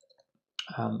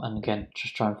 And again,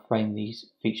 just try and frame these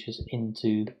features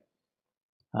into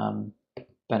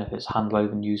benefits,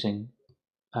 handwoven using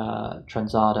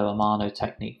Trenzado Amano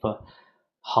technique for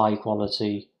high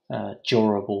quality,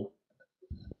 durable,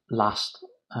 last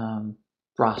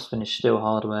brass finished steel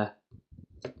hardware,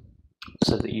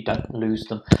 so that you don't lose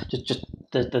them. Just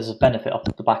there's a benefit off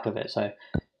the back of it, so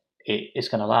it's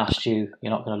going to last you.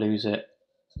 You're not going to lose it.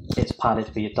 It's padded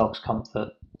for your dog's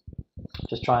comfort.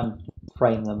 Just try and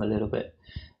frame them a little bit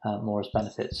more as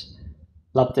benefits.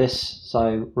 Love this.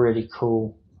 So really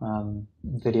cool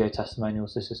video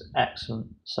testimonials. This is excellent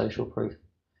social proof.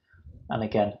 And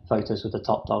again, photos with the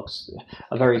top dogs.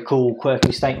 A very cool,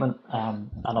 quirky statement. And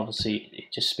obviously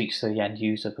it just speaks to the end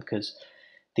user because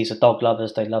these are dog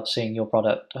lovers. They love seeing your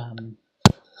product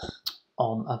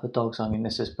on other dogs. I mean,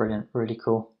 this is brilliant, really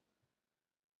cool.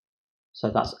 So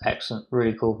that's excellent,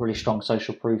 really cool, really strong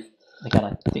social proof. Again,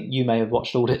 I think you may have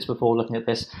watched audits before looking at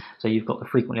this. So you've got the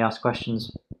frequently asked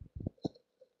questions.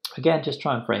 Again, just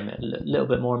try and frame it a little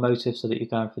bit more emotive so that you're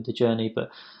going through the journey, but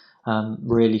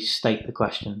really state the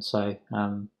question. So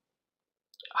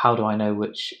how do I know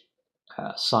which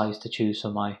size to choose for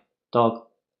my dog?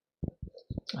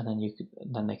 And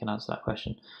then they can answer that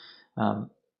question.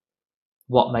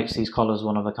 What makes these collars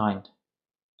one of a kind?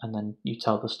 And then you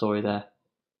tell the story there.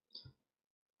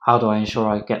 How do I ensure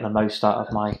I get the most out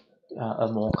of my a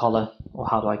more collar, or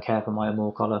how do I care for my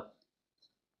more collar?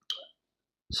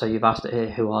 So you've asked it here,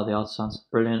 who are the artisans?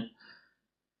 Brilliant.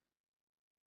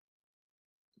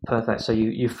 Perfect. So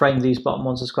you frame these bottom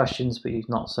ones as questions, but you've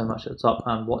not so much at the top.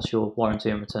 And what's your warranty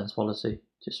and returns policy?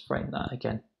 Just frame that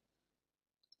again.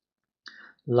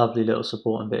 Lovely little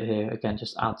supporting bit here. Again,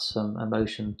 just add some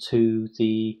emotion to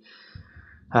the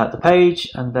page,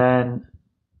 and then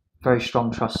very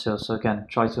strong trust seal. So again,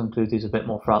 try to include these a bit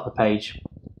more throughout the page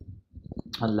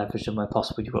and leverage them where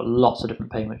possible. You've got lots of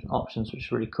different payment options, which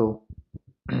is really cool.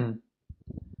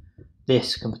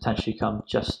 This can potentially come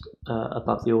just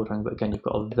above the ordering, but again, you've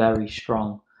got a very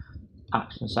strong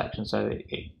action section, so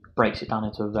it breaks it down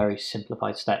into a very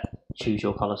simplified step. Choose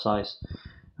your collar size.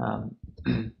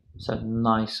 So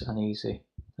nice and easy.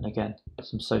 And again,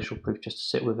 some social proof just to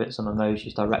sit with it, some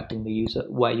emojis directing the user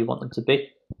where you want them to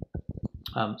be.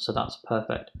 So that's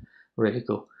perfect, really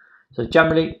cool. So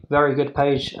generally, very good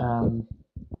page.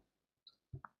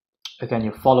 Again,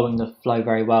 you're following the flow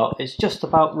very well. It's just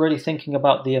about really thinking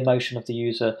about the emotion of the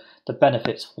user, the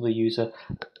benefits for the user,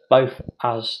 both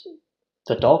as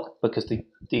the dog, because the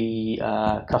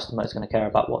customer is going to care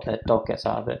about what their dog gets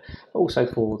out of it, but also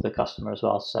for the customer as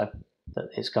well, so that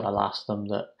it's going to last them,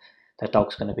 that their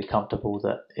dog's going to be comfortable,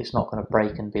 that it's not going to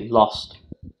break and be lost,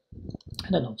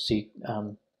 and then obviously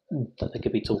that they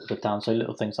could be talkative down. So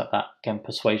little things like that, again,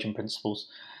 persuasion principles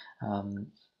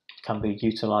can be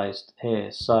utilized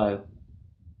here. So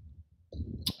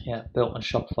yeah, built on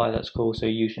Shopify, that's cool. So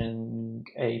you're using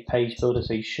a page builder,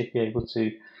 so you should be able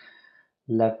to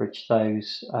leverage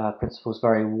those principles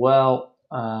very well.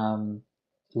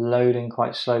 Loading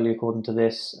quite slowly according to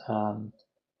this,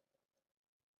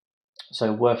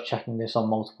 so worth checking this on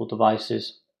multiple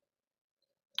devices,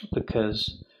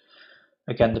 because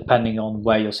again, depending on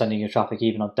where you're sending your traffic,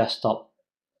 even on desktop,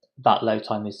 that load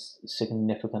time is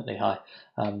significantly high.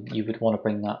 You would want to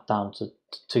bring that down to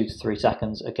 2 to 3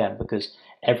 seconds, again, because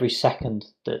every second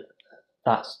that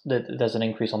there's an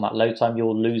increase on that load time,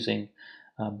 you're losing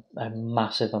a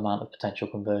massive amount of potential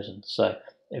conversions. So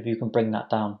if you can bring that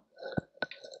down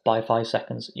by 5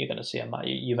 seconds, you're going to see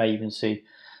you may even see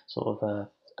sort of a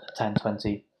 10,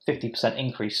 20, 50%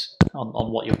 increase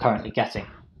on what you're currently getting.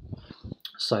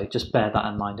 So just bear that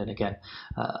in mind. And again,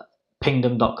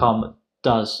 pingdom.com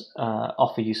does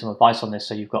offer you some advice on this.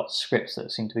 So you've got scripts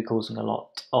that seem to be causing a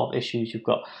lot of issues. You've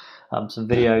got some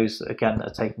videos, again, that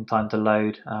are taking time to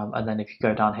load. And then if you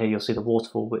go down here, you'll see the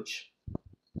waterfall, which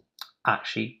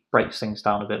actually breaks things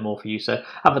down a bit more for you. So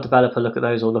have a developer look at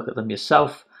those, or look at them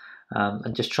yourself,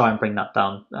 and just try and bring that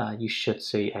down. You should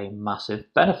see a massive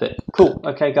benefit. Cool.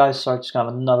 Okay, guys, so I'm just going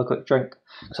to have another quick drink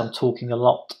because I'm talking a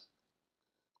lot.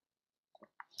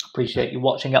 Appreciate you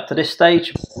watching up to this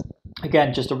stage.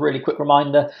 Again, just a really quick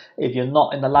reminder, if you're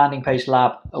not in the landing page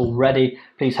lab already,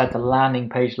 please head to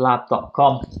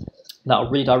landingpagelab.com. That'll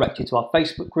redirect you to our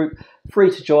Facebook group,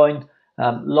 free to join.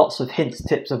 Lots of hints,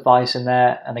 tips, advice in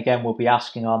there. And again, we'll be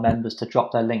asking our members to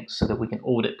drop their links so that we can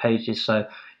audit pages. So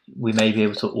we may be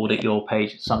able to audit your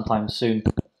page sometime soon.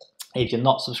 If you're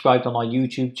not subscribed on our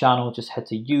YouTube channel, just head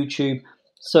to YouTube,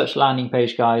 search Landing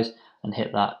Page Guys, and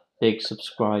hit that big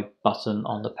subscribe button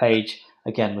on the page.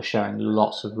 Again, we're sharing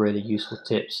lots of really useful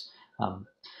tips,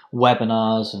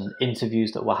 webinars and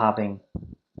interviews that we're having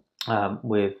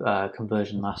with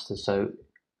conversion masters. So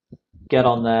get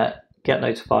on there, get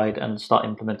notified, and start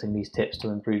implementing these tips to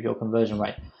improve your conversion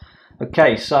rate.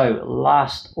 Okay, so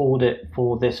last audit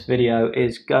for this video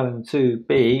is going to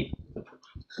be,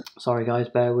 sorry guys,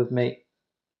 bear with me.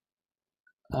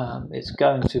 It's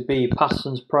going to be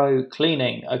Patterson's Pro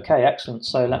Cleaning. Okay, excellent.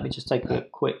 So let me just take a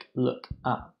quick look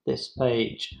at this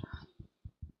page.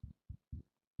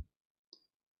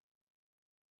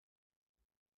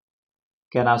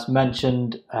 Again, as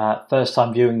mentioned, first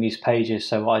time viewing these pages,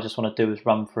 so what I just want to do is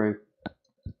run through,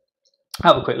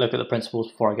 have a quick look at the principles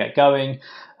before I get going.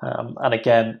 And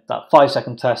again, that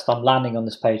 5-second test, I'm landing on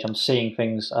this page, I'm seeing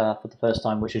things for the first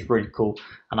time, which is really cool.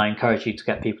 And I encourage you to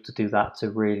get people to do that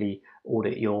to really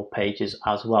audit your pages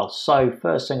as well. So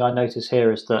first thing I notice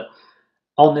here is that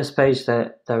on this page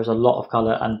there is a lot of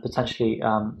color and potentially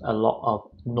a lot of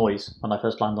noise when I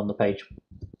first land on the page.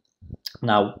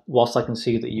 Now, whilst I can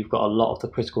see that you've got a lot of the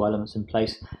critical elements in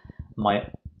place, my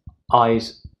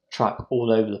eyes track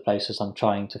all over the place as I'm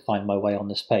trying to find my way on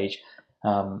this page.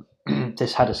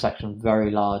 This header section,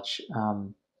 very large,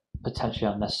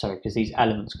 potentially unnecessary, because these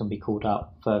elements can be called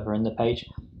out further in the page.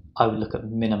 I would look at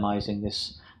minimizing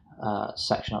this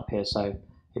section up here. So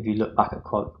if you look back at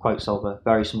quote solver,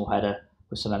 very small header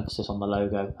with some emphasis on the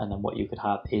logo, and then what you could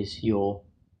have is your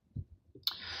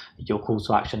call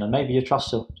to action and maybe your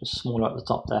trust seal, just smaller at the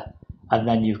top there. And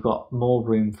then you've got more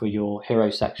room for your hero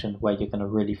section where you're going to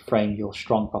really frame your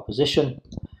strong proposition.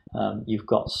 You've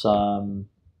got some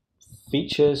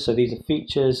features. So these are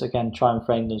features. Again, try and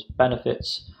frame those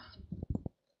benefits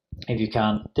if you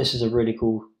can. This is a really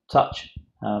cool touch.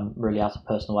 Really adds a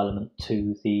personal element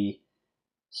to the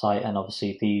site. And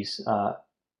obviously these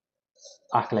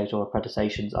accolades or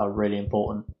accreditations are really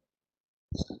important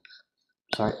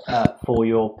for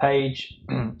your page.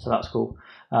 So that's cool.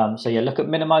 So yeah, look at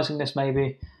minimizing this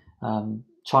maybe,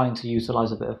 trying to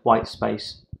utilize a bit of white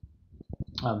space,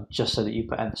 just so that you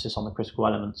put emphasis on the critical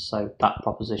elements. So that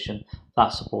proposition,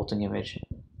 that supporting image,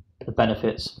 the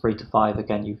benefits 3 to 5.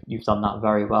 Again, you've done that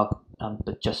very well.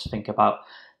 But just think about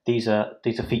these are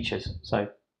features. So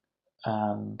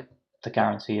the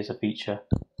guarantee is a feature.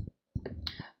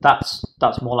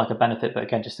 That's more like a benefit, but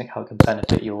again, just think how it can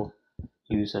benefit your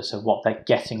user, so what they're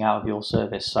getting out of your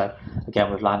service. So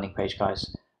again, with landing page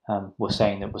guys, we're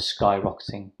saying that we're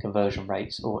skyrocketing conversion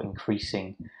rates or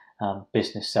increasing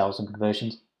business sales and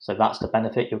conversions. So that's the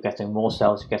benefit. You're getting more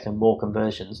sales, you're getting more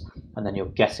conversions, and then you're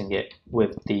getting it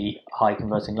with the high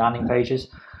converting landing pages.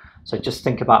 So just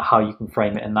think about how you can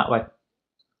frame it in that way.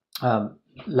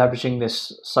 Leveraging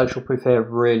this social proof here,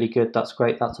 really good. That's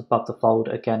great. That's above the fold.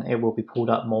 Again, it will be pulled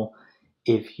up more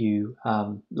if you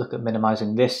look at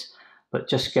minimizing this, but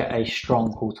just get a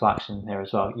strong call to action here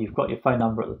as well. You've got your phone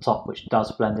number at the top, which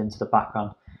does blend into the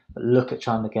background, but look at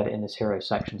trying to get it in this hero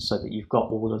section so that you've got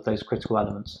all of those critical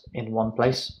elements in one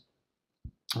place.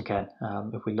 Again,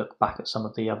 if we look back at some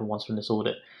of the other ones from this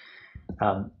audit,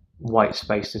 white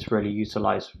space is really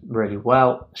utilized really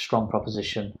well, strong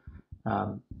proposition,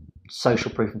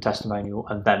 social proof and testimonial,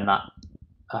 and then that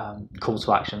call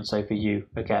to action. So for you,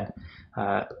 again,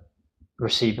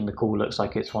 receiving the call looks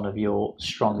like it's one of your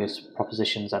strongest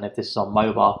propositions, and if this is on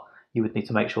mobile, you would need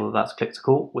to make sure that that's click to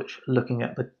call, which looking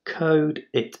at the code,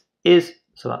 it is.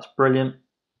 So that's brilliant.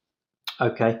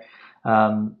 Okay,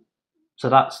 so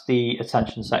that's the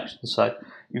attention section. So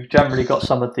you've generally got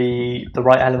some of the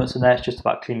right elements in there. It's just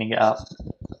about cleaning it up,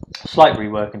 slight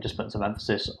rework, and just putting some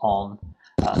emphasis on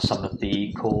some of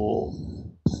the core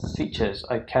features.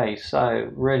 Okay, so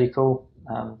really cool.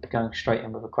 Going straight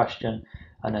in with a question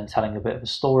and then telling a bit of a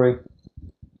story.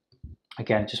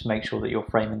 Again, just make sure that you're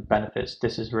framing benefits.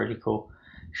 This is really cool,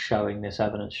 showing this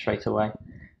evidence straight away.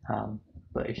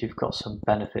 But if you've got some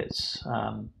benefits,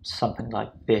 something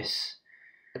like this,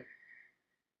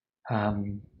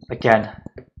 again,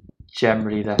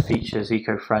 generally their features,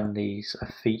 eco-friendly,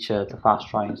 a feature, the fast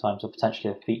drying times are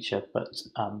potentially a feature, but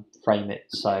frame it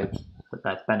so that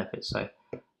there's benefits. So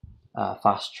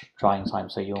fast drying time,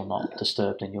 so you're not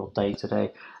disturbed in your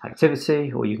day-to-day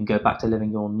activity, or you can go back to living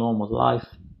your normal life.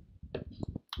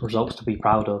 Results to be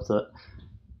proud of that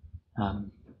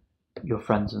your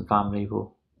friends and family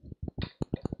will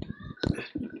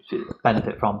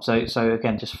benefit from. So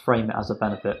again, just frame it as a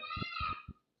benefit.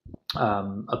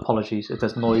 Apologies if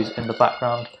there's noise in the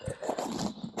background.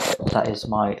 That is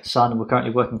my son. We're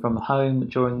currently working from home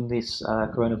during this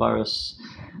coronavirus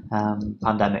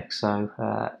pandemic, so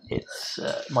it's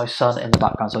my son in the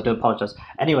background, so I do apologise.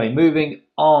 Anyway, moving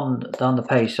on down the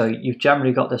page, so you've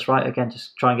generally got this right. Again,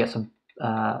 just try and get some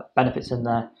benefits in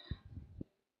there.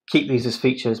 Keep these as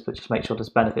features, but just make sure there's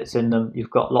benefits in them. You've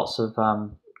got lots of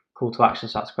call to action,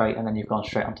 so that's great, and then you've gone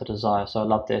straight onto desire, so I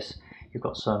love this. You've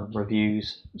got some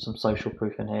reviews, some social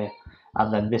proof in here,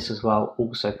 and then this as well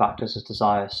also factors as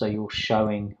desire, so you're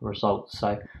showing results.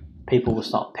 So people will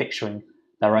start picturing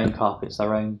their own carpets,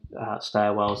 their own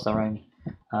stairwells, their own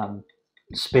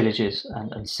spillages,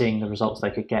 and seeing the results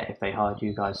they could get if they hired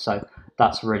you guys. So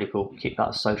that's really cool. Keep that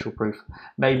as social proof.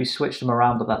 Maybe switch them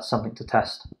around, but that's something to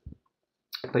test.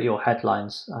 But your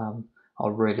headlines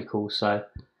are really cool. So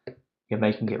you're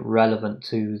making it relevant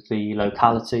to the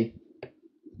locality,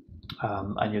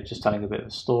 and you're just telling a bit of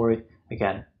a story.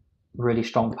 Again, really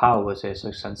strong power words here.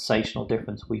 So sensational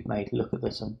difference we've made. Look at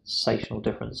the sensational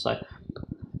difference. So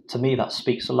to me, that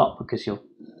speaks a lot, because you're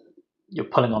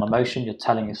pulling on emotion, you're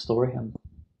telling a story, and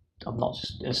I'm not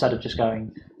just, instead of just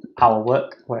going our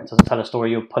work where it doesn't tell a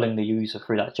story, you're pulling the user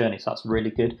through that journey. So that's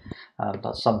really good.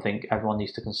 That's something everyone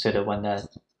needs to consider when they're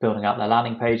building out their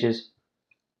landing pages.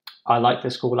 I like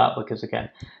this call out because, again,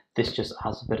 this just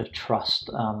adds a bit of trust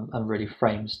and really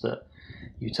frames that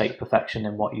you take perfection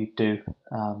in what you do.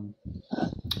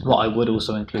 What I would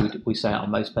also include, we say it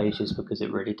on most pages because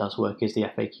it really does work, is the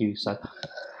FAQ. So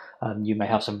you may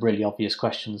have some really obvious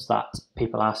questions that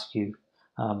people ask you.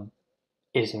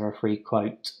 Is there a free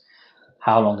quote?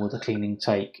 How long will the cleaning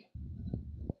take?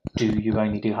 Do you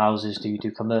only do houses? Do you do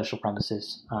commercial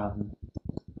premises?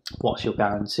 What's your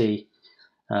guarantee?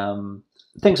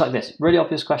 Things like this, really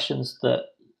obvious questions that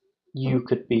you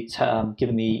could be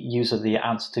giving the user the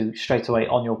answer to straight away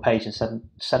on your page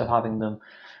instead of having them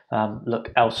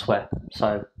look elsewhere.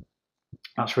 So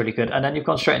that's really good. And then you've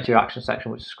gone straight into your action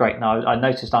section, which is great. Now, I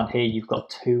noticed down here you've got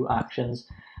 2 actions.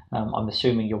 I'm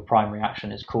assuming your primary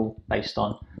action is cool based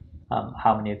on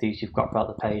how many of these you've got throughout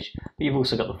the page. But you've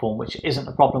also got the form, which isn't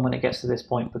a problem when it gets to this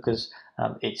point, because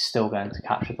it's still going to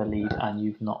capture the lead and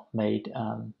you've not made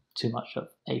too much of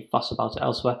a fuss about it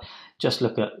elsewhere. Just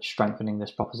look at strengthening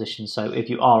this proposition. So if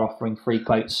you are offering free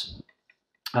quotes,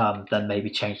 then maybe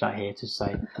change that here to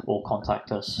say, or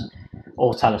contact us,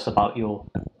 or tell us about your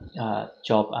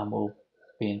job and we'll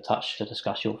be in touch to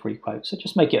discuss your free quote. So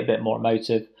just make it a bit more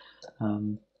emotive.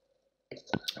 In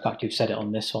fact, you've said it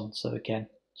on this one, so again,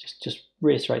 just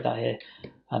reiterate that here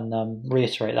and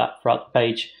reiterate that throughout the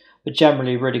page. But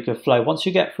generally, really good flow. Once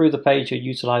you get through the page, you're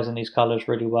utilizing these colors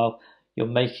really well. You're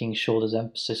making sure there's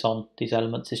emphasis on these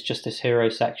elements. It's just this hero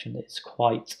section, it's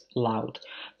quite loud.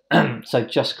 So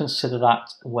just consider that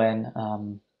when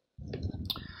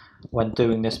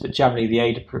doing this. But generally, the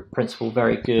AIDA principle,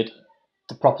 very good.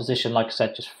 The proposition, like I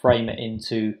said, just frame it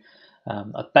into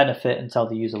a benefit and tell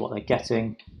the user what they're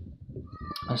getting.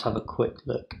 Let's have a quick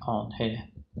look on here.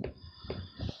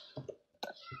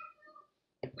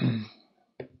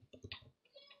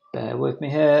 Bear with me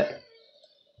here.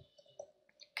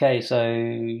 Okay, so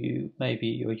maybe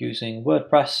you're using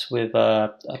WordPress with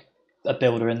a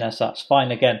builder in there, so that's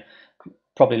fine. Again,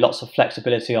 probably lots of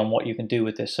flexibility on what you can do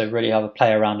with this, so really have a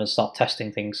play around and start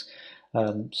testing things,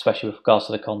 especially with regards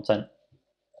to the content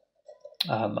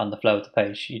and the flow of the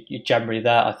page. You're generally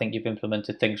there. I think you've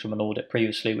implemented things from an audit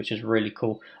previously, which is really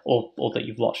cool, or that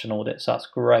you've watched an audit, so that's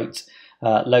great.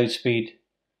 Load speed.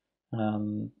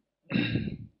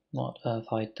 What have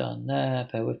I done there?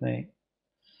 Bear with me.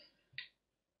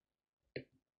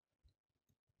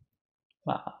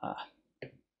 I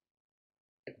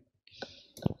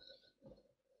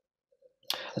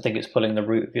think it's pulling the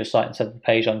root of your site instead of the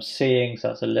page I'm seeing, so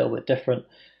that's a little bit different.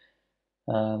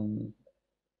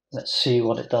 Let's see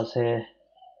what it does here.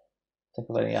 I think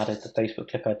I've only added the Facebook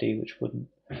click ID, which wouldn't.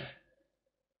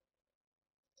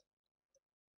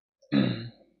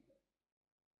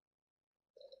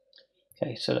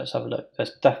 Okay, so let's have a look.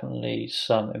 There's definitely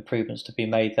some improvements to be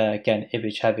made there. Again,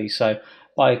 image heavy. So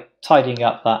by tidying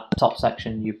up that top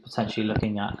section, you're potentially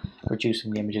looking at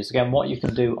reducing the images. Again, what you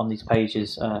can do on these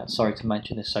pages, sorry to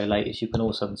mention this so late, is you can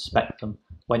also inspect them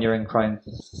when you're in Chrome.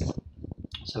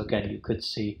 So again, you could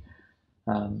see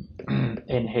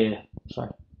in here, sorry,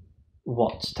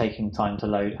 what's taking time to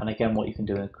load. And again, what you can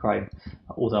do in Chrome,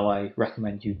 although I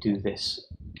recommend you do this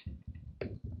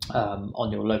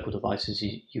on your local devices,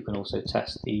 you can also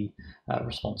test the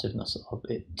responsiveness of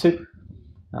it too.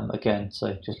 Again,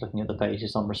 so just looking at the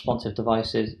pages on responsive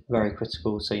devices, very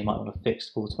critical, so you might want to fix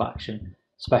call to action,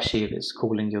 especially if it's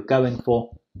calling you're going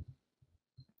for,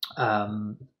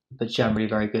 but generally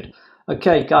very good.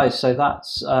 Okay guys, so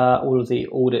that's all of the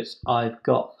audits I've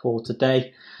got for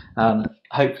today.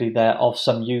 Hopefully they're of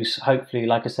some use. Hopefully,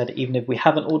 like I said, even if we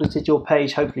haven't audited your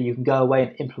page, hopefully you can go away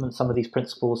and implement some of these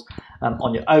principles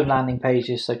on your own landing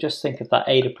pages. So just think of that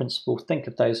AIDA principle, think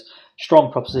of those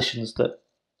strong propositions that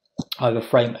either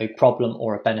frame a problem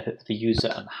or a benefit for the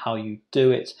user and how you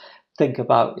do it. Think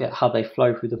about how they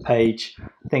flow through the page,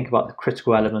 think about the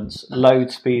critical elements,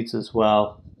 load speeds as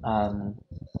well,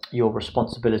 your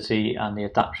responsibility and the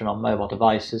adaptation on mobile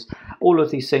devices. All of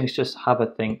these things, just have a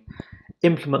think.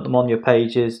 Implement them on your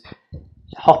pages.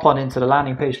 Hop on into the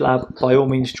landing page lab. By all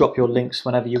means, drop your links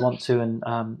whenever you want to, and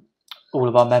all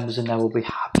of our members in there will be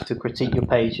happy to critique your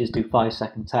pages, do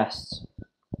 5-second tests,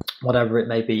 whatever it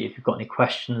may be. If you've got any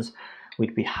questions,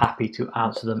 we'd be happy to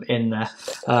answer them in there.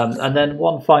 And then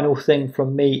one final thing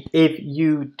from me: if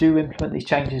you do implement these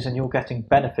changes and you're getting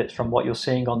benefits from what you're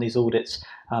seeing on these audits,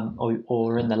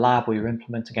 or in the lab, or you're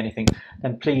implementing anything,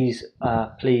 then please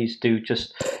do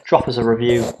just drop us a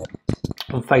review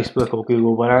on Facebook or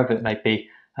Google, wherever it may be,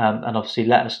 and obviously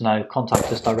let us know,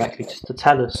 contact us directly just to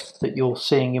tell us that you're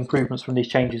seeing improvements from these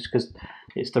changes, because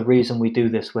it's the reason we do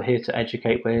this. We're here to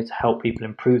educate, we're here to help people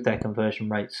improve their conversion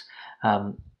rates.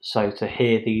 So to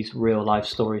hear these real life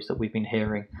stories that we've been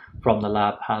hearing from the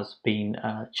lab has been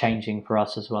changing for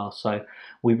us as well. So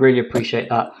we really appreciate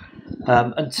that.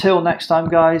 Until next time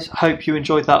guys, hope you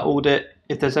enjoyed that audit.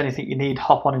 If there's anything you need,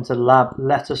 hop on into the lab,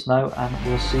 let us know, and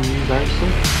we'll see you very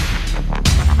soon.